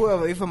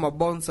mzungu if I'm a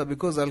bouncer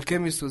because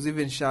Alchemist was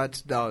even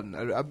shut down.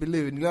 I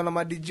believe niliona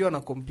ma DJ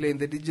wana complain,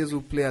 the DJs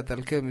who play at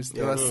Alchemist,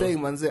 they were saying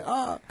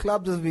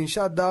clubs has been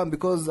shut down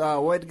because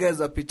white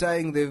guys are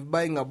pitying, they're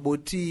buying a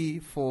booty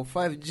for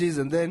 5 G's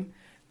and then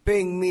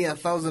paying me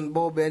 1,000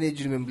 bob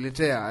energy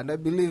nimemletea. And I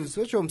believe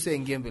switch I'm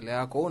saying game mbele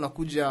yako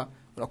unakuja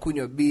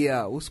unakunywa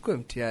bia usikue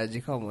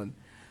mtiaji. Come on.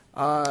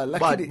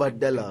 But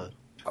Della,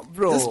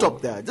 bro, just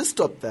stop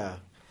there.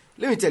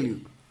 Let me tell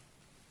you,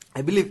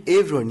 I believe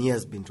everyone here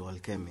has been to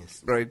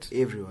Alchemist, right?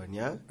 Everyone,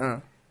 yeah.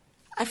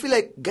 I feel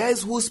like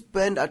guys who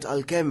spend at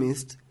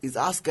Alchemist is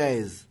us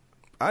guys.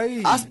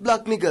 Ask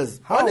black niggas.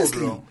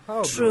 Honestly.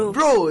 How, true.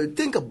 Bro,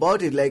 think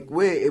about it. Like,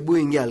 where Ebu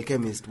Inge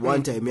Alchemist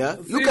one time, yeah?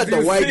 Look at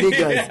the white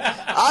niggas.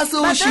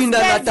 Aso ushinda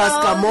na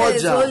taska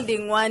moja.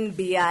 Holding one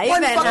beer.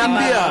 One Even fucking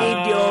beer.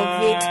 video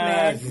of it,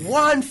 man.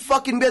 One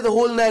fucking beer the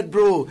whole night,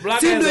 bro.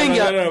 Black guys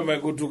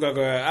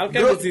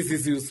Alchemist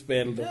is you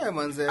spend. Yeah,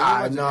 man.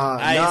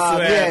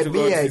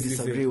 Me, I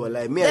disagree.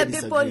 The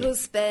people who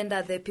spend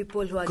are the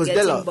people who are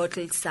getting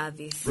bottled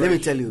service. Let me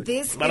tell you.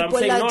 These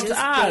people are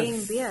just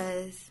paying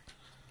beers.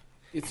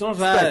 It's not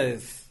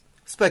us.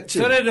 Spec,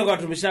 chill. Spec,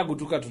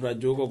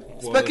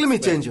 let me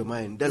change your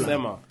mind.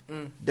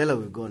 Della,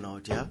 we've gone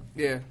out, yeah?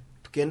 Yeah.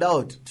 Tukienda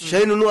out.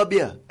 Tushainunua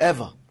beer?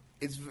 Ever?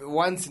 It's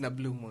once in a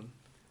blue moon.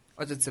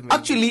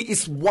 Actually,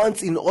 it's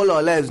once in all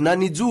our lives. Na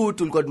ni juu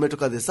tulikuwa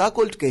tumetoka the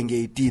circle tukaingia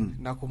 18.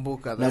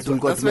 Nakumbuka. Na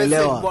tulikuwa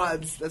tumelewa.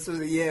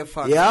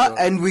 Yeah,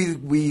 and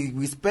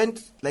we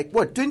spent like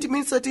what 20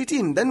 minutes at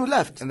 18, then we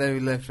left. And then we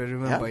left, I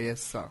remember,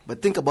 yes sir.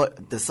 But think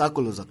about the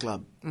circle was a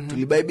club.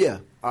 Tulibuy beer?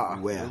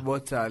 Where?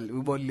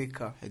 We bought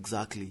liquor.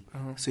 Exactly.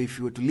 So if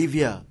you were to live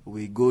here,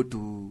 we go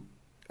to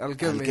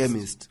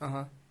Alchemist.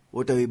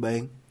 What are we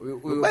buying?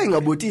 We're buying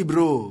a boti,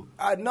 bro.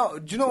 No,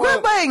 do you know what?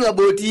 We're buying a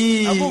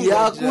boti.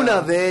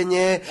 Hakuna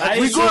venye.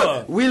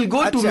 We'll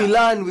go to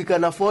Milan. We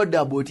can afford a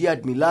boti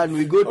at Milan.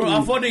 We go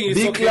to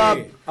big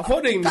club.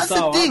 Affording that's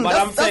the thing.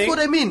 That's what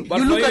I mean.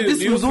 You look at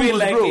this mzungus,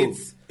 like bro.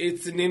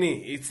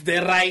 It's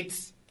the right.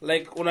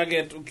 Like,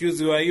 unaget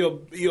ukiuziwa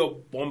hiyo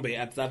pombe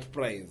at that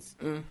price.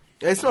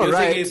 It's not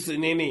right. It's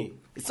nini.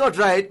 It's not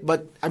right,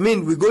 but I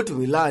mean, we go to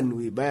Milan.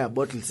 We buy a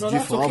bottle. No,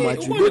 for how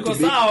much? We go to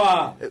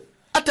big.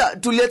 Hata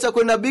tuliacha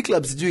kwenda big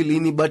club sijui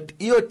lini, but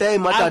hiyo time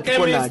hata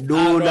tuko na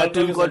do na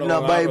tulikuwa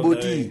tunabuy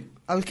boti.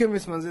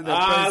 Alchemist manzi the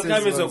prices.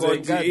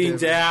 Alchemist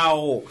nje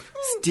yao.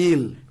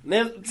 Still.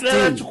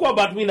 Tunachukua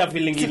but me na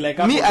feeling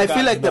like me I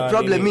feel like the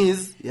problem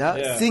is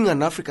seeing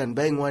an African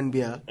buying one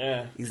beer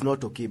is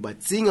not okay,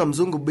 but seeing a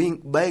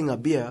mzungu buying a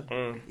beer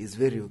is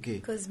very okay.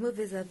 Because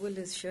movies have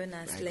always shown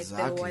us like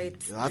the white.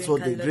 That's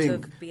what they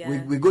drink.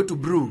 We go to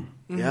brew.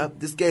 Yeah,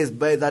 this guy is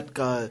buy that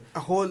car. A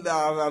whole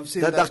I've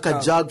seen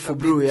that jug for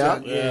brew.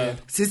 Yeah.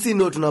 Sisi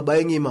no tuna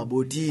buying him a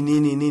boti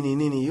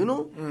nini. You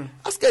know,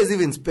 us guys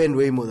even spend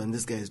way more than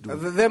this guys do.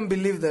 Them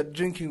believe that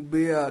drinking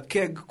beer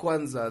keg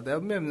kwanza. They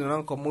mimi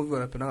naona kwa movie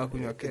wanapenda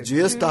kunywa keg.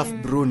 Your stuff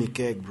brew ni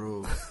keg,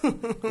 bro.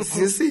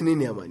 Sisi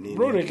nini ama nini?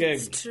 Brew ni keg.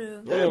 It's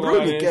true. Yeah,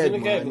 brew ni keg.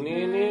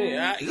 Nini.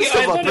 Just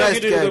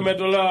overpriced keg.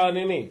 Imetolewa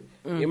nini?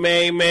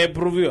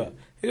 Imeproviwa.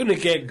 Hiyo ni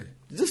keg.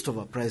 Just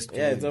overpriced.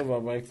 Yeah, it's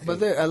overpriced.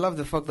 But I love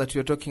the fact that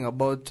you're talking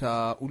about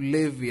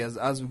ulevi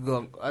as we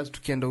go, as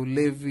tukienda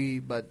ulevi,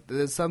 but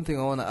there's something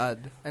I want to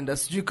add. And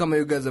as you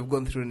guys have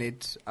gone through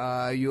it,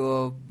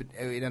 you're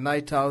in a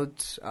night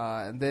out,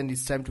 and then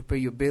it's time to pay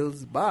your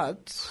bills,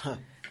 but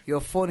your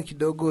phone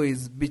kidogo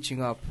is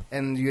bitching up,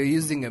 and you're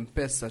using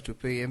M-Pesa to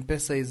pay.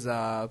 M-Pesa is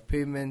a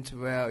payment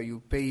where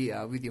you pay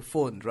with your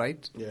phone,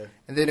 right? Yeah.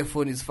 And then your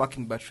phone is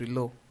fucking battery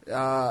low.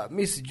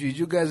 Miss,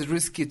 you guys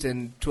risk it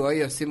and to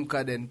your SIM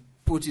card and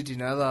put it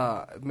in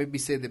other, maybe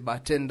say the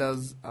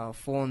bartender's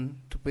phone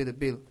to pay the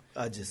bill.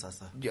 Aje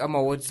sasa.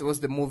 Ama what's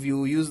the move?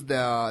 You use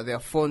their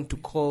phone to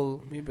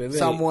call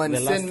someone,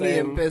 send me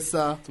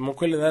M-Pesa.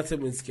 Tumokweli that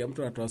time nisikia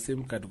mtu anatoa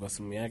SIM card kwa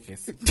simu yake.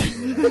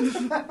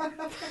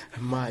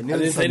 Man,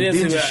 you're some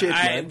dingy shit,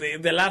 man.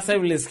 The last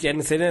time nisikia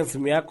nisaidia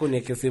simu yako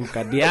niweke SIM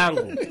card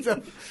yangu.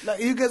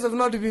 Like, you guys have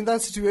not been in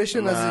that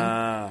situation as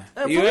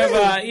in... You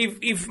ever,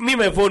 if me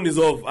my phone is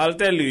off, I'll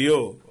tell you,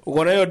 yo,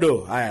 uko na hiyo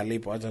do, haya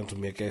lipo, acha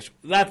nitumie kesho.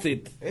 That's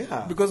it.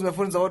 Yeah. Because my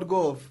phone is about to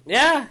go off.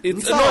 Yeah,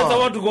 it's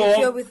about to go off.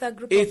 You're with a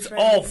group it's of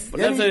friends. off.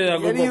 That's a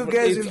group you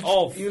guys it's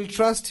off. You'll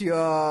trust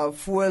your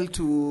fuel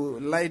to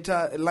light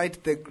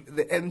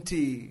the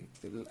empty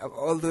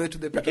all the way to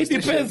the petrol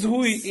station.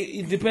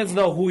 It depends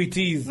now who it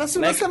is. Na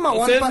unasema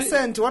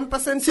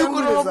 1% siku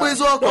na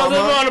mabwezo wako. Kwa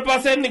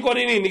 1% niko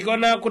nini? Niko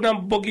na kuna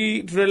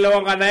mbogi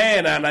tunelewanga na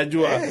yeye na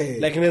anajua.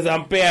 Like naweza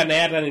mpea na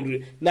hata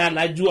ni na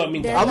anajua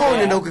mimi. Ama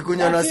unaenda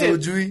ukikunya na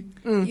sojui.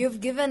 You've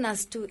given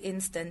us two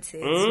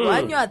instances.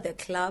 One, you're at the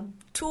club.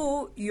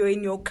 Two, you're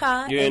in your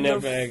car and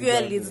your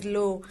fuel is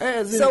low.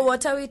 So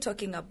what are we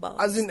talking about?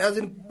 As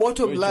in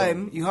bottom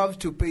line, you have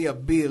to pay a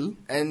bill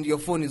and your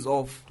phone is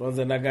off.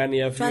 Tuanze na gani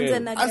ya fuel?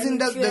 As in,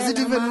 does it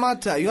even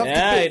matter? You have to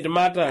pay. It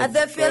matters. At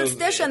the fuel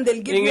station,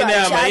 they'll give you a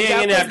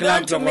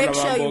charger to make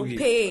sure you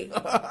pay.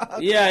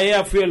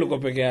 Yeah, fuel uko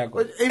peke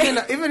yako.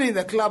 Even in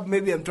the club,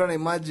 maybe I'm trying to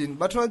imagine.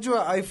 But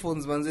unajua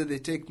iPhones, manze, they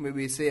take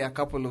maybe say a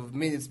couple of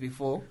minutes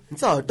before.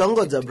 So,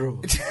 tongoja,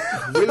 bro.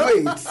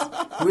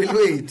 We'll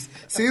wait.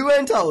 So you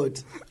went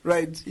out.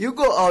 Right. You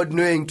go out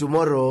knowing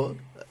tomorrow,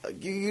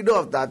 you don't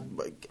have that.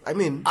 I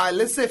mean...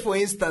 let's say, for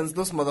instance,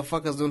 those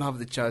motherfuckers don't have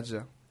the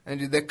charger.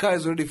 And the car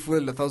is already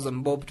fueled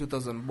 1,000 bob,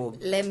 2,000 bob.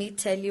 Let me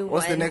tell you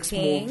what's the next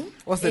move?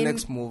 What's the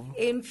next move?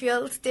 In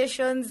fuel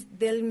stations,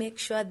 they'll make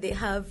sure they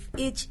have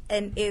each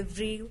and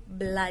every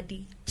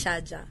bloody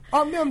charger.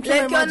 I'm like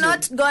you're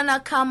not gonna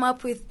come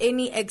up with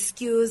any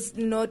excuse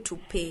not to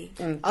pay.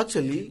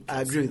 Actually,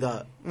 I agree with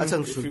that.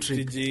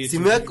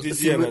 Simu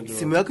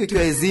yako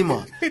ikiwa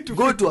ezima,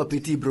 go to a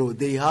PT, bro.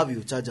 They have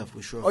your charger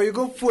for sure. Or you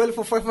go fuel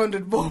for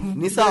 500 bomb.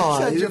 Ni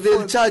sawa,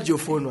 they'll charge your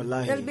phone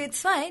wallahi.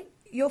 It's fine.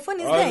 Your phone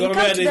is there. You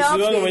come to the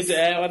office.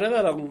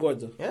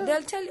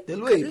 They'll tell you.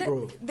 They'll wait,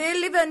 bro.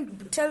 They'll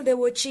even tell the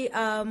watchy,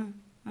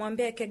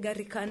 mwambie ke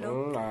gari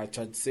kando.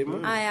 Charge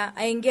simu.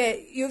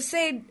 You've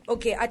said,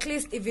 okay, at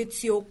least if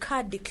it's your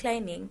card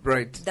declining,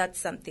 right, that's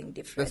something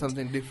different. That's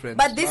something different.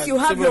 But this, you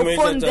have your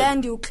phone there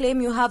and you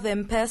claim you have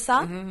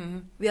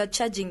M-Pesa, we are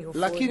charging your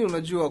phone. Lakini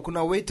unajua,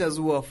 kuna waiters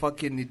who are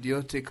fucking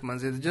idiotic, man.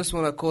 They just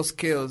want to cause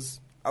chaos.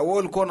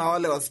 Walikuwa na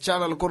wale wasichana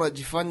walikuwa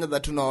wanajifanya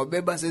that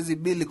tunawabeba saizi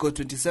bill iko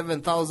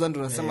 27,000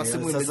 unasema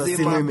simu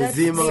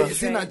imezima.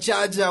 Sina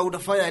charger,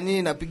 utafanya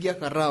nini? Napigia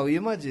karao. You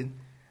imagine?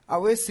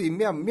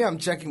 I'm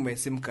checking my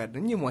SIM card.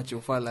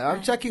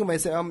 I'm checking my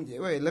SIM.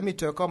 Wait, let me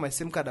call my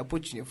SIM card. I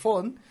put in your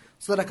phone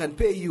so that I can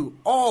pay you.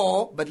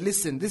 Or, but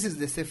listen, this is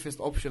the safest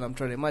option I'm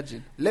trying to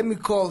imagine. Let me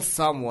call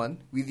someone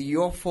with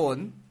your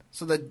phone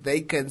so that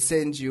they can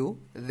send you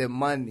the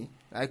money.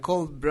 I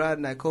called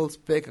Brad, I called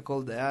Spec, I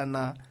called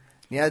Diana.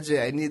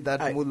 I need that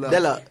mullah.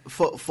 Della,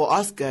 for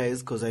us guys,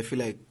 because I feel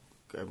like,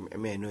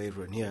 I know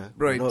everyone here.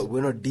 Right.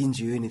 We're not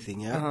dingy or anything,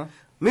 yeah?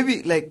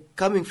 Maybe, like,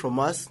 coming from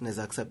us, let's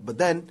accept. But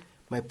then,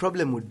 my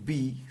problem would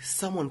be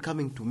someone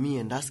coming to me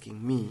and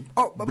asking me,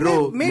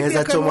 bro,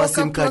 neza choma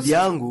SIM card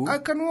yangu. I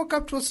can walk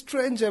up to a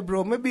stranger,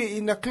 bro, maybe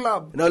in a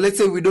club. Now, let's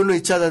say we don't know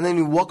each other, and then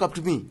you walk up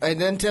to me. And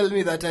then tell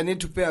me that I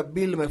need to pay a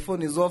bill, my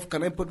phone is off,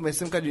 can I put my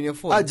SIM card in your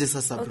phone? Ajay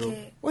sasa, bro.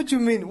 Okay. What do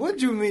you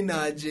mean,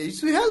 Ajay?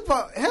 So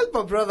help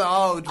a brother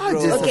out, bro.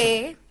 Ajay,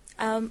 okay.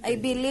 I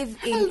believe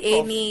in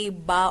any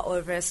bar or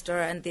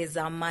restaurant, there's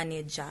a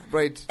manager.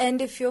 Right. And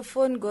if your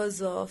phone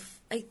goes off,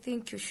 I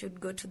think you should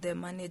go to the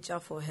manager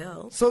for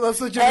help. So that's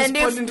what you're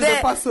responding to the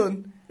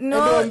person?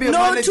 No,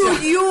 to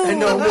you.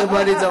 And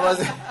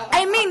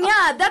I mean,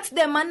 yeah, that's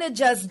the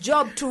manager's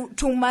job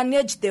to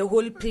manage the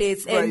whole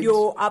place. Right. And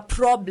you're a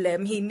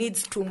problem he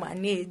needs to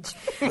manage.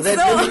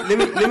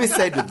 Let me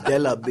side with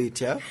Della a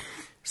bit, yeah?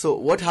 So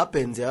what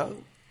happens, yeah?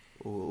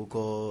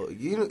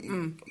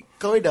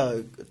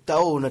 Kawaida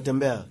tao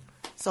unatembea,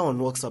 someone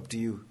walks up to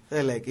you,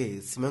 they're like, hey,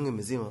 simu yangu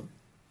imezima,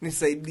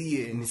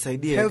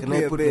 nisaidie, can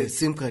I put my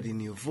SIM card in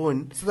your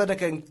phone so that I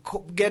can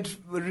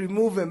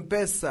remove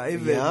M-Pesa,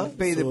 even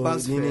pay the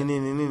bus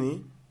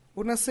fare?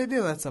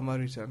 Unasaidia that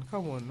Samaritan.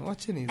 Come on,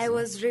 watching it. I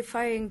was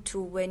referring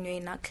to when you're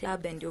in a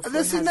club and your phone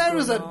the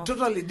scenarios are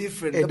totally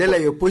different. Hey, Della,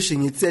 you're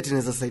pushing it set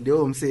as a side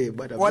home say,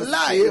 but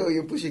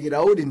you're pushing it. I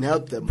wouldn't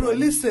help them. Bro, man.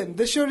 Listen,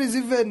 the short is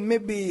even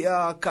maybe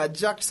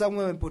carjacked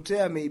somewhere,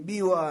 mepotea, maybe,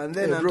 and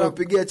then bro,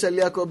 pigia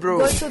chali yako, bro.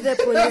 Go to the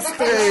police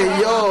station.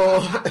 Hey,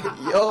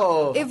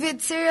 yo. If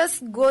it's serious,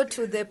 go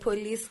to the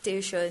police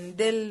station.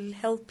 They'll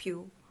help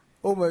you.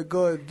 Oh my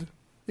God.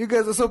 You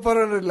guys are so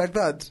paranoid like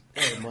that.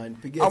 Hey man,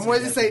 I'm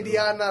going to say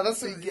Diana.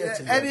 That's what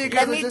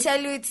Let me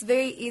tell you, it's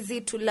very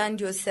easy to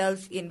land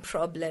yourself in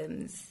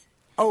problems.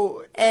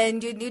 Oh.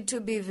 And you need to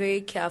be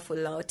very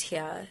careful out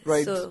here.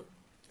 Right. So,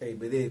 hey,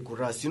 but they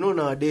Kuras,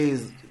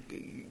 nowadays,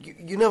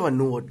 you never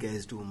know what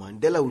guys do, man.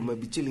 Della might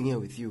be chilling here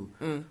with you.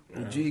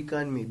 Ujui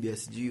can maybe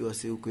SG or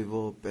say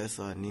uko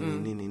pesa,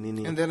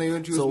 nini. And then I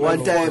went to so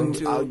one time,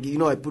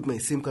 I put my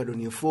SIM card on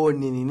your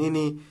phone,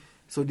 nini.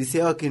 So this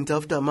year,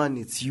 after man,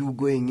 it's you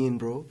going in,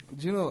 bro.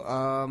 Do you know,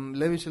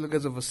 let me tell you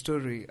guys of a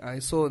story I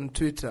saw on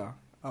Twitter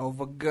of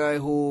a guy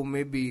who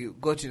maybe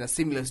got in a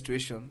similar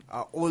situation.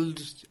 An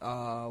old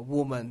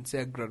woman, say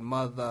a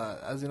grandmother,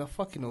 as in a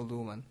fucking old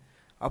woman,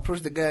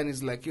 approached the guy and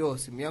he's like, yo,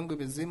 simu yangu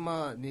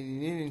imezima,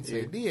 nini,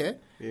 nisaidie.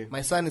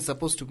 My son is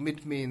supposed to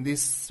meet me in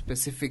this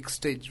specific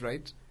stage,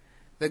 right?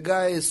 The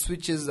guy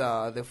switches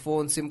the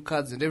phone, SIM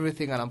cards and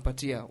everything,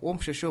 anampatia.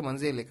 Womshosho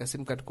manze like a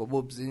SIM card kwa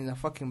bobs in a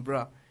fucking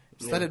bra.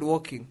 Started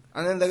walking,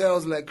 and then the guy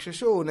was like,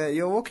 "Shosho,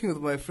 you're walking with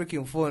my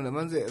freaking phone."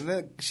 And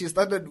then she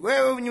started,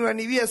 when you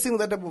are seeing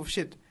that type of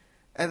shit,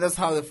 and that's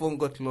how the phone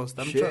got lost.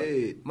 I'm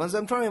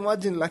trying to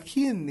imagine,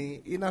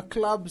 lakini in a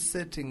club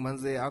setting,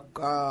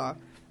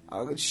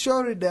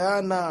 Shori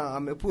Diana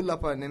amepull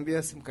up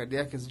ananiambia SIM card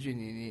yake sijui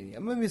nini.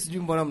 Mimi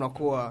sijui mbona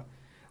mnakuwa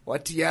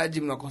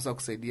watiaji mnakosa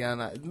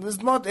kusaidiana.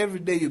 It's not every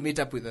day you meet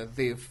up with a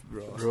thief,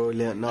 bro.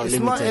 It's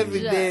not every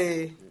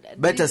day.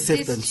 Better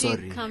safe than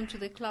sorry. She come to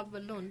the club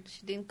alone.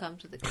 She didn't come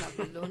to the club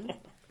alone.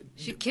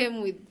 She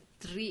came with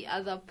 3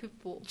 other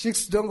people.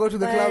 Chicks don't go to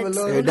the club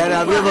alone. Hey, Dad,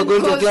 have you ever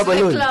gone to a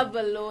club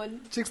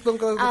alone? Chicks don't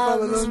go to the club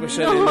alone.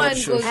 No one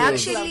goes to the club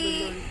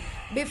alone.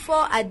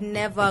 Before, I'd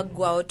never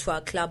go out to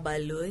a club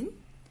alone.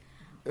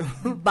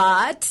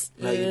 But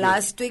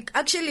last week,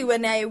 actually,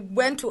 when I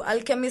went to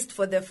Alchemist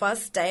for the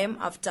first time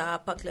after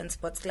Parkland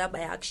Sports Club,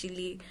 I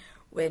actually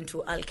went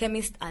to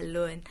Alchemist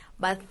alone.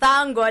 But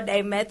thank God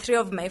I met 3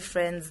 of my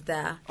friends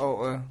there.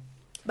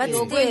 But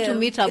you were going to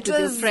meet up with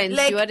your friends.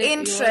 Like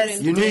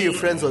interest. You knew your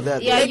friends were there.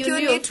 Yeah, like you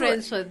knew your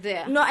friends were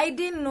there. No, I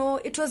didn't know.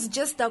 It was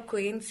just a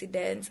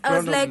coincidence. I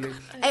was like,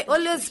 I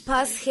always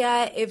pass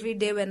here every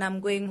day when I'm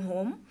going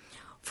home.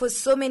 for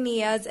so many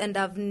years, and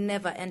I've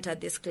never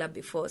entered this club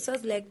before. So I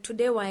was like,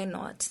 today, why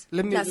not?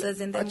 Classes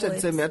in the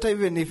woods.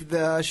 Even if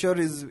the shore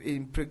is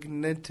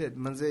impregnated,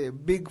 manze,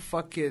 big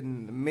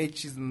fucking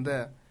match is in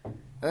there. And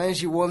then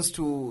she wants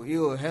to,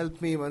 help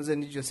me, manze,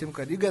 need your SIM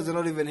card. You guys are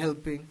not even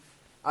helping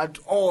at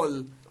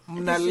all.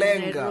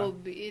 Mnalenga.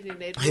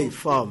 Hey,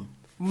 fam.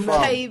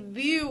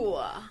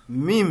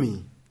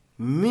 Mimi.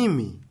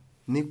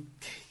 Ni,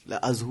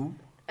 as who?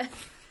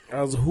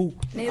 As who?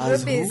 I'm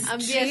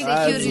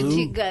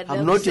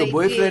not your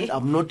boyfriend.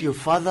 I'm not your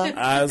father.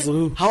 As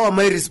who? How am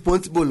I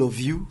responsible of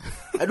you?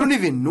 I don't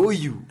even know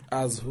you.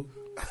 As who?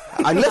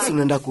 Unless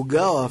unaenda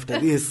kugawa after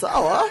this,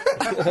 sawa?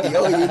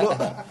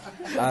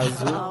 As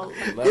who?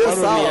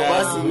 Sawa,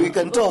 basi, we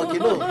can talk,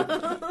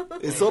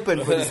 It's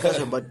open for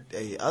discussion, but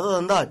hey, other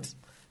than that,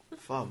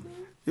 fam.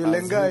 You're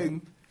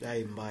lengaing.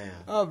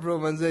 Bro,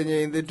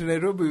 manzenye, in the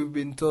Nairobi we've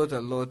been taught a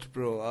lot,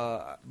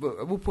 bro.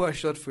 We'll put a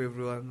shot for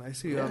everyone. I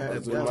see you have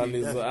As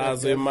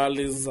we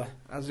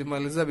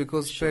maliza,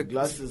 because spec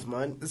glasses,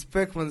 man.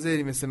 Spec manzenye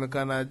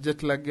imesemekana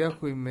jet lag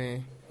yako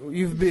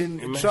you've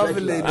been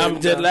traveling. I'm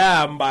jet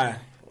lag mbaya.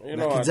 You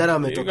know what?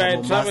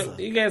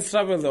 You guys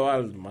travel the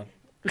world, man.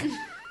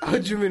 How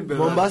do you mean by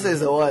Mombasa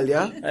is the world,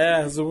 yeah?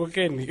 Yeah,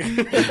 zungukeni.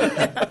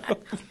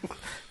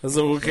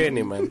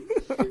 Zungukeni, man.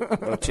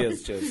 Oh,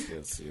 cheers,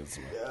 man.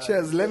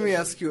 Cheers. Let me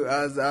ask you,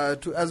 as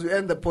we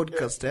end the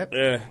podcast,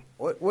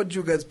 what do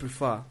you guys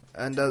prefer?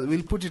 And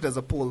we'll put it as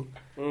a poll.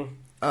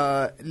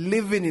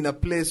 Living in a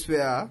place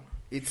where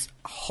it's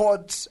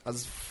hot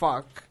as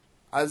fuck,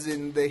 as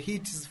in the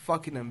heat is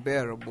fucking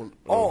unbearable,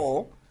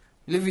 or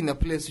living in a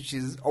place which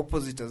is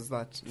opposite as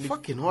that.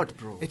 Fucking hot,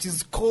 bro. It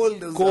is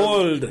cold as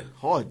cold.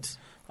 Hot.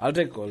 I'll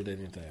take cold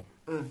anytime.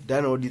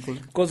 Dan, what do you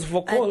think? Because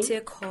for cold, I'll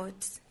take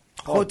hot.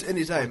 Hot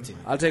anytime.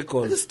 I'll take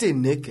cold. Just stay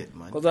naked,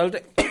 man. Because I'll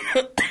take.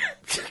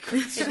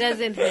 It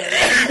doesn't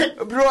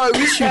help. Bro, I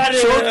wish you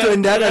choked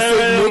when Dada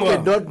said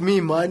naked, not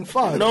me, man.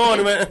 Fuck.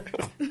 No, man.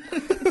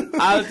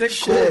 I'll take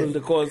cold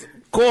because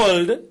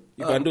cold,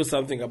 you can do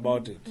something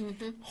about it.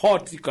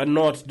 Hot, you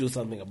cannot do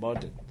something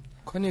about it.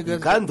 You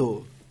can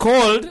though.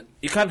 Cold,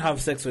 you can't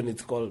have sex when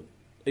it's cold.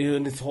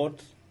 When it's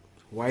hot.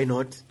 Why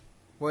not?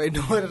 Why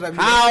not?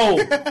 How?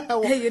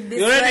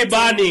 You're already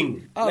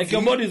burning. Like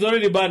your body is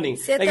already burning.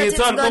 Say like it's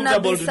not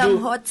comfortable to some do.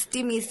 hot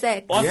steamy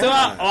sex. Some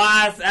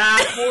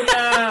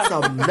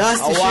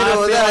nasty shit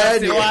over there.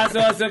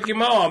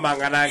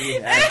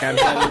 I can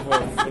tell you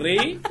for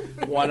free.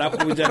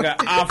 Wanakujaga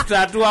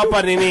after tu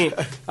hapa nini.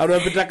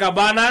 Anapita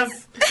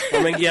cabanas.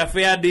 Wamengia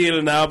fair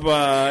deal na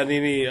hapa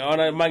nini.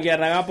 Wanamangia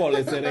na hapa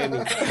ole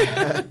sereni.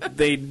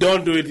 They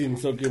don't do it in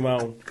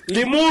Syokimau.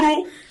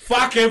 Limuru.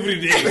 Fuck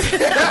every day.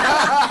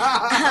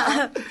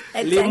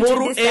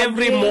 Limuru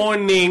every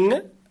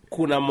morning.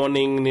 Kuna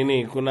morning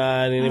nini?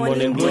 Kuna nini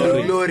morning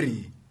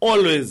glory.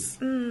 Always.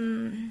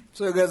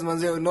 So you guys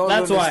manze, no.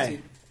 That's why.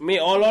 Me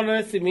all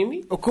honesty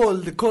mimi.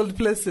 Cold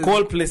places.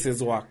 Cold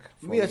places work.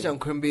 Me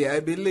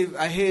achankwambia,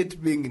 I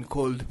hate being in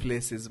cold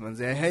places,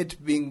 manze. I hate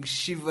being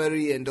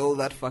shivery and all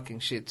that fucking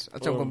shit.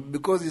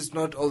 Because it's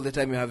not all the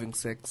time you're having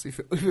sex.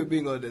 If you're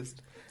being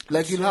honest.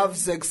 Like you'll have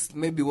sex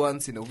maybe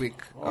once in a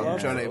week. I'm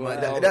trying to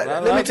imagine.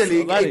 Let me tell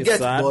you, it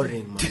gets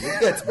boring, man. It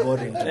gets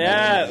boring.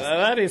 Yeah,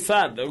 that is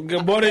sad.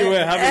 Boring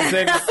when having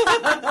sex.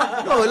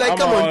 No, like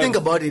come on, think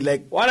about it.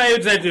 Like, what are you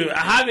trying to?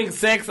 Having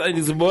sex and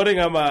it's boring,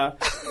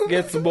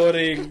 gets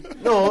boring.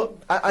 No,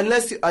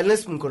 unless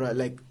mkona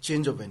like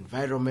change of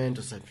environment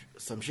or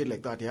some shit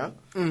like that, yeah.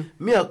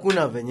 Mi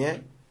hakuna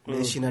venye.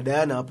 Shina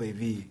Diana hapa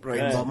hivi.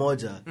 Nyumba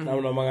moja.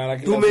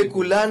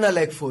 Tumekulana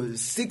like for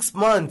 6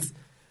 months.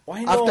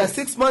 Why After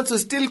 6 months, we're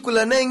still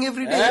kulanang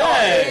every day.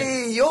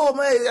 Hey. You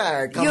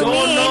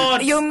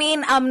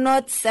mean I'm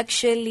not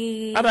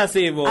sexually? I'm not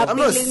saying that. I'm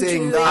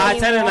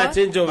telling a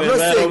change of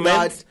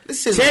environment.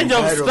 Change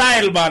of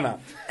style, bana.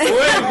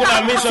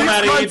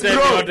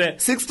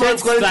 6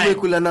 months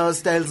kulana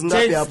styles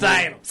ngapi hapo?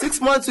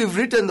 6 months we've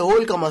written the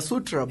whole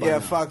Kamasutra, bana. Yeah,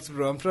 facts,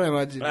 bro. I'm trying to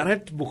imagine. I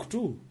read book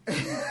 2.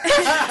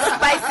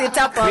 Spice it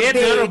up a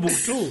bit. Book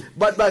 2.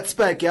 But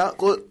spec, yeah,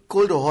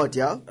 cold or hot,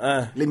 yeah.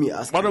 Let me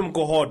ask. Madam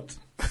cohort.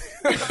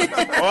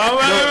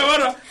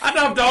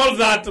 After all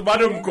that,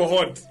 madam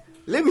cohort.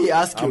 Let me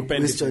ask you a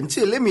question.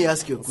 Let me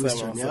ask you a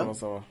question, yeah.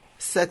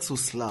 Sex will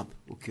slap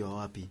ukiwa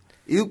wapi?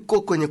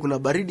 Yuko kwenye kuna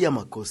baridi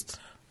ama coast?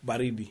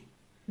 Baridi.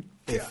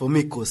 Hey, for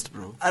me coast,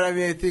 bro.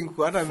 I think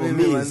for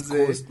me it's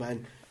coast,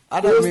 man.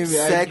 Coast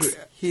sex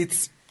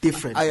hits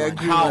different. I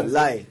agree. How?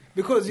 Lie.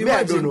 Because you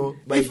I don't know.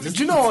 But do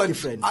you know what?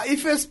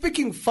 If you're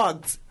speaking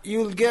facts,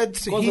 you'll get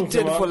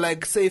heated for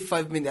like say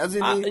 5 minutes. As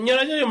in,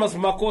 nyonyo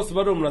mnasema coast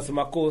bado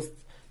mnasema coast.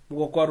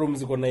 Mko kwa room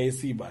ziko na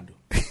AC bado.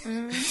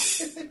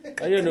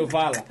 Hiyo ndio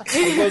fala.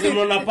 Because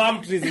mnaona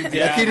palm trees nje.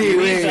 Lakini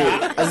wewe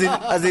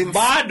as in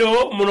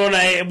bado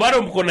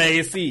mko na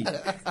AC.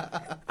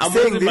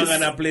 Ambapo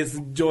mangana place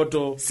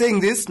joto.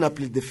 Saying this na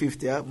plead the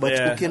fifth, yeah, but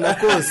ukienda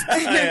coast.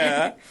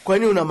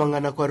 Kwani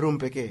unamangana kwa room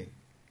pekee?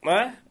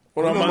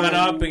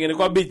 Unamangana wapi pengine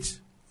kwa beach?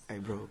 Hey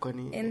bro,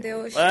 kwani in the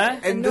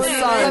ocean. In the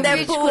sun. In the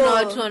beach kuna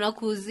watu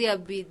wanakuuzia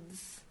beads.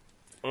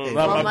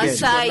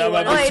 Wamasai.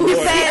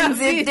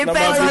 It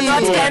depends on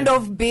what kind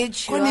of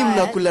beach you Kwani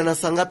mnakula na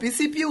sangapi?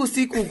 Si pia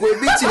usiku kwa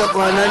beach na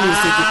kwa nani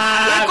usiku?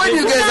 Kwani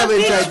you guys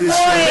haven't tried this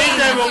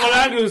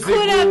shit?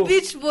 Kuna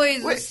beach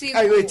boys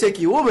usiku. Wait, check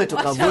it. Women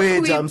talk of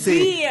Voyage, I'm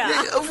saying.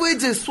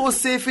 Voyage is so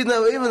safe, even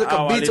like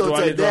a beach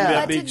outside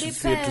there. But it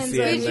depends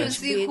on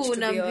which beach, to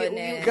be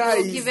honest.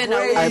 Guys,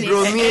 I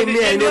know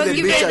the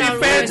beach and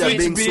Voyage are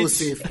being so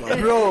safe,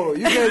 man. Bro,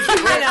 you guys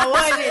and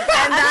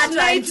that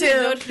one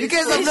too. You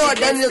guys have never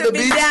done it at the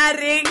beach?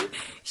 Daring.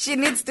 She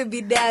needs to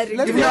be daring.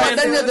 You've never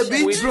done it at the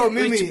beach? Bro,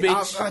 Mimi,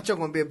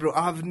 bro,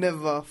 I've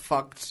never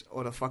fucked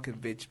on a fucking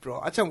beach,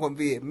 bro.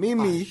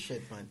 Mimi,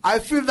 shit, man. I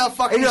feel that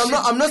fucking shit.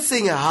 I'm not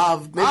saying I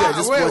have. Maybe I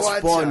just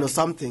watch porn or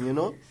something, you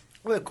know?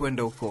 But you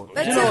know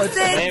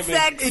it's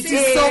sexy. It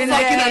is so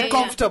fucking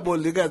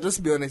uncomfortable, you guys. Let's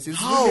be honest. It's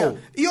how?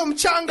 Iyo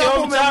mchanga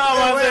hapo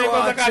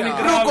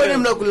kwani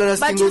mnakula na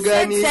stingo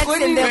gani?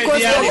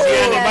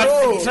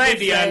 Try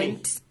diani.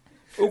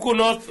 Huku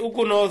north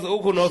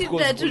coast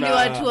kuna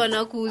watu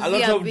wanakuuzia a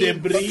lot of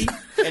debris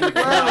and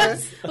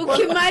crabs.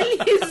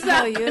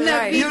 Ukimaliza we're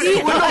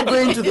not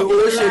going to the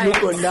ocean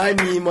huko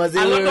ndani maze.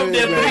 A lot of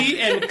debris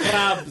and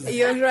crabs.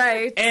 You're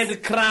right.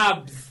 And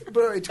crabs.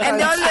 Bro,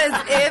 and always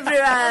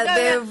everywhere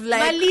they've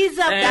like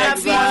maliza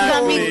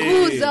kabisa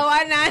miguu za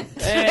wana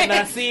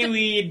na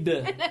seaweed.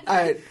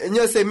 And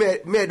you say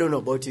me I don't know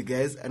about you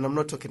guys, and I'm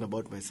not talking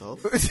about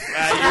myself. You are.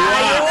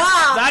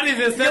 That is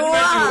a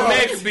statement you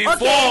make before.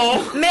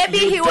 Okay. Maybe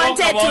he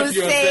wanted to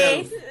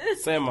say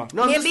Sema.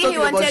 No, maybe he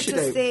wanted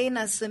to say in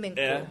a swimming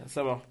pool. Yeah,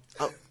 sema.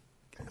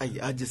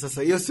 Aje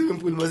sasa hiyo swimming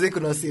pool maze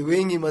kuna si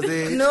wengi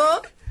maze.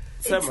 No.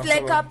 It's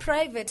like a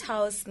private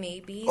house,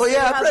 maybe. Oh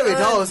yeah, a private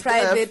house,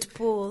 private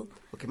pool.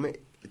 Okay,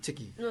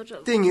 checky.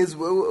 Thing is,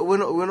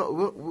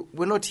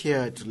 we're not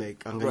here to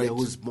like angalia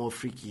who's more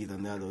freaky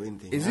than the other or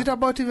anything. Is it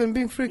about even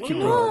being freaky,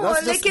 bro? No,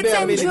 that's like just it's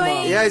bare enjoying.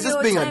 minimum. Yeah, it's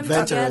just being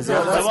adventurous.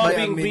 Yeah, that's about bare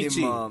being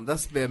minimum.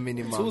 That's bare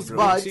minimum. Who's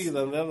freaky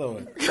than the other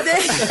one?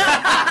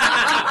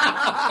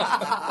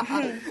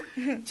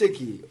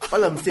 Checky.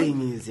 All I'm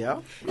saying is, yeah,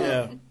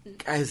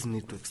 guys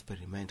need to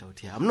experiment out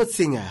here. I'm not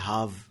saying I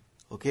have,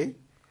 okay,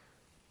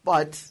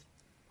 but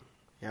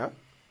yeah,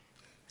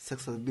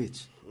 sex on the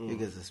beach. You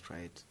guys just try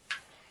it.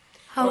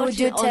 How would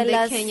you tell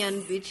us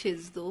Kenyan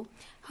beaches though?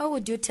 How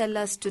would you tell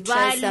us to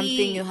try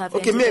something you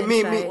haven't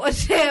tried?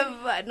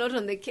 Whatever. Not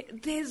on the.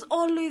 There's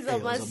always a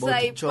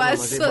Maasai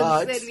person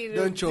selling.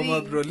 Don't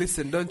choma, bro.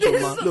 Listen, don't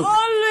There's choma.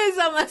 always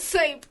a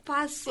Maasai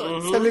person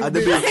At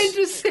the trying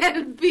to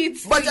sell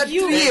beats. But at 3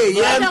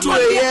 a.m., 2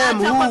 a.m.,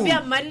 who?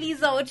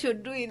 Maliza what you're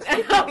doing. See,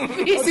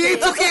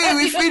 it's okay.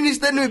 We finish,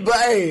 then we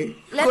buy.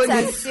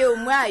 Let's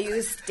assume, where are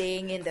you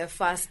staying in the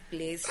first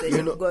place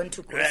when you've gone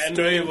to Costa?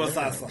 Where you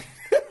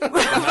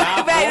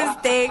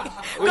staying?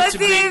 Because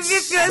if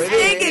you're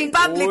staying in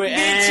public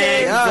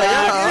beaches,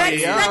 like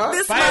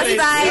this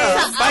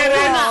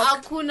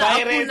Hakuna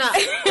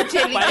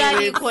hoteli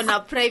gani iko na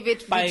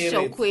private beach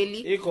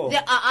ukweli.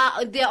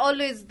 There are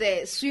always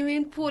the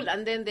swimming pool,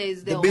 and then there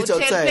is the hotel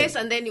outside place,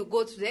 and then you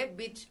go to the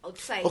beach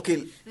outside.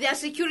 Okay. Their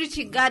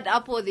security guard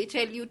up, or they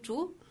tell you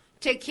to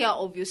take care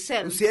of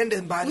yourself.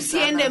 Usiende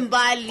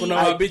mbali.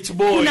 Kuna beach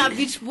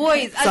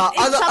boys. So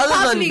other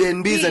than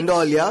BNBs and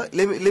all, yeah.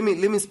 Let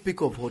me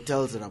speak of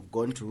hotels that I've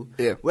gone to,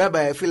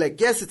 whereby I feel like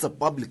yes, it's a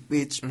public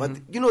beach, but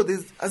you know,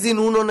 there's as in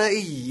unaona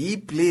hii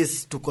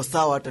place tuko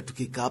sawa hata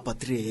tukika hapa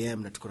 3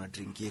 a.m. na tuko na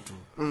drink yetu.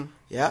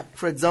 Yeah,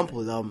 for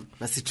example,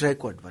 na si try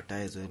to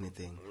advertise or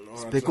anything.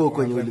 Speko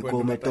kwenye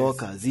ulikuwa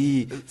umetoka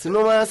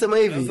sino wanasema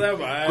hivi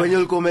kwenye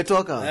ulikuwa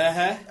umetoka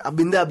I've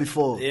been there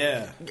before,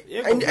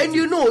 and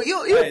you know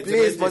your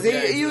place but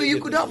you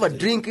could have a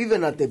drink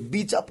even at the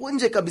beach hapo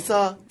nje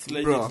kabisa,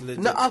 bro,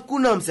 na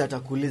hakuna mse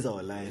atakuuliza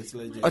walai.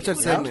 Acha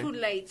tuseme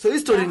so hii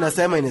story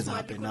nasema inaweza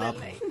happen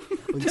hapo.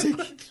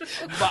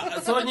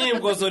 So nyinyi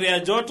mko story ya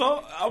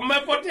joto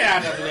umepotea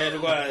hata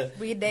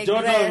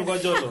tulikuwa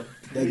joto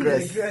I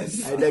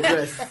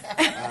digress.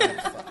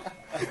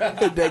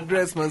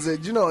 Digress, man. Do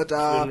you know what?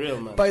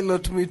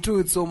 Pilot me too.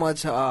 It's so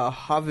much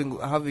having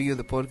you in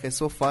the podcast.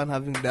 So fun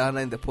having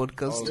Diana in the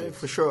podcast. Oh,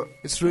 for sure.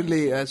 It's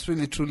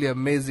really truly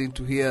amazing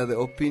to hear the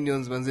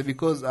opinions, man.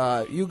 Because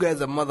you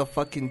guys are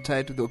motherfucking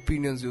tied to the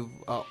opinions you've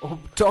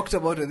talked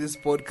about in this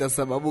podcast.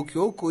 Sababu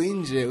ukiwa huko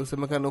nje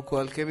usemekana uko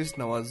alchemist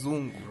na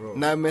wazungu,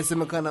 na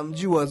mesemekana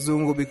mji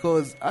wazungu,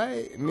 because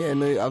I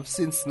know I've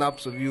seen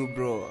snaps of you,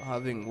 bro,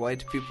 having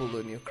white people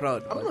on your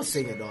crowd. I'm not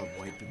saying I don't have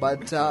white people,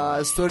 but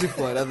story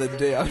for another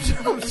day. I'm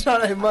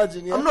trying to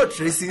imagine. Yeah. I'm not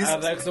racist.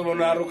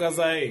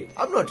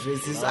 I'm not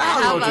racist.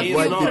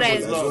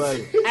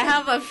 I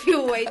have a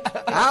few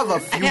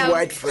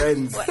white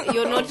friends.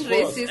 You're not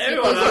racist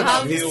because you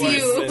have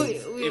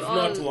few. If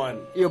not one.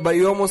 Yeah, but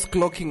you're almost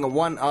clocking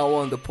 1 hour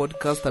on the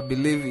podcast. I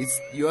believe it's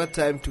your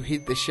time to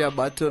hit the share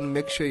button.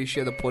 Make sure you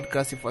share the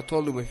podcast. If at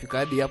all umefika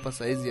hadi hapa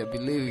saizi, I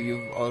believe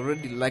you've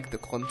already liked the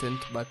content,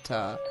 but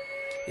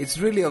it's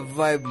really a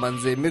vibe,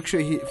 manze. Make sure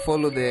you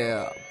follow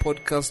the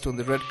podcast on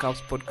the Red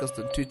Caps podcast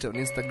on Twitter, on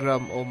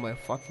Instagram. Oh my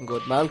fucking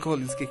god, my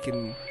alcohol is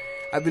kicking.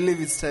 I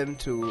believe it's time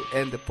to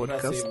end the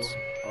podcast.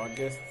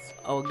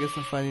 our guests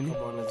nafanya nini?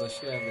 Kama wanaweza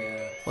share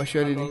the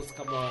washare nini?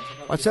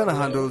 Wachana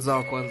handles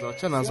zao kwanza,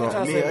 wachana zao.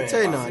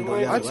 Achana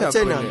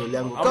handle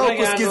yangu.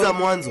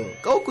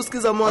 Kau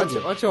kusikiza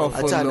mwanzo.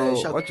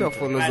 Acha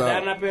follow zao.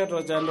 Dana pia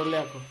tuacha handle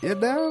yako. Ya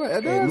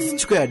Dana.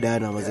 Msichukue ya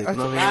Dana mazee.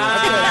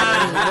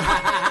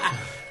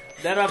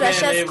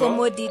 Precious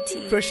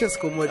commodity.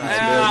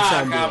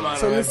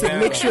 So listen,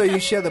 make sure you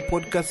share the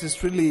podcast.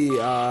 It's really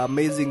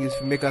amazing if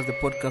you make us the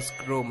podcast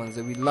grow,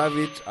 manze. We love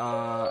it.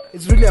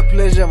 It's really a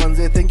pleasure,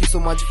 manze. Thank you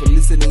so much for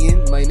listening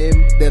in. My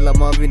name Della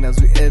Marvin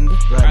as we end.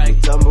 Right,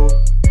 Tambo.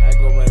 I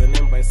go by the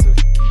name by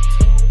Sophie.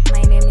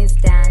 My name is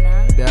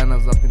Dana.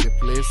 Dana's up in the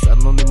place.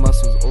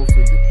 Anonymous was also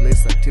in the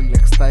place. Until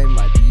next time,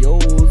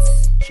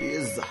 adios.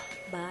 Cheers.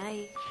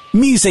 Bye.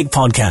 Music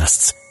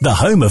Podcasts, the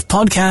home of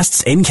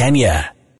podcasts in Kenya.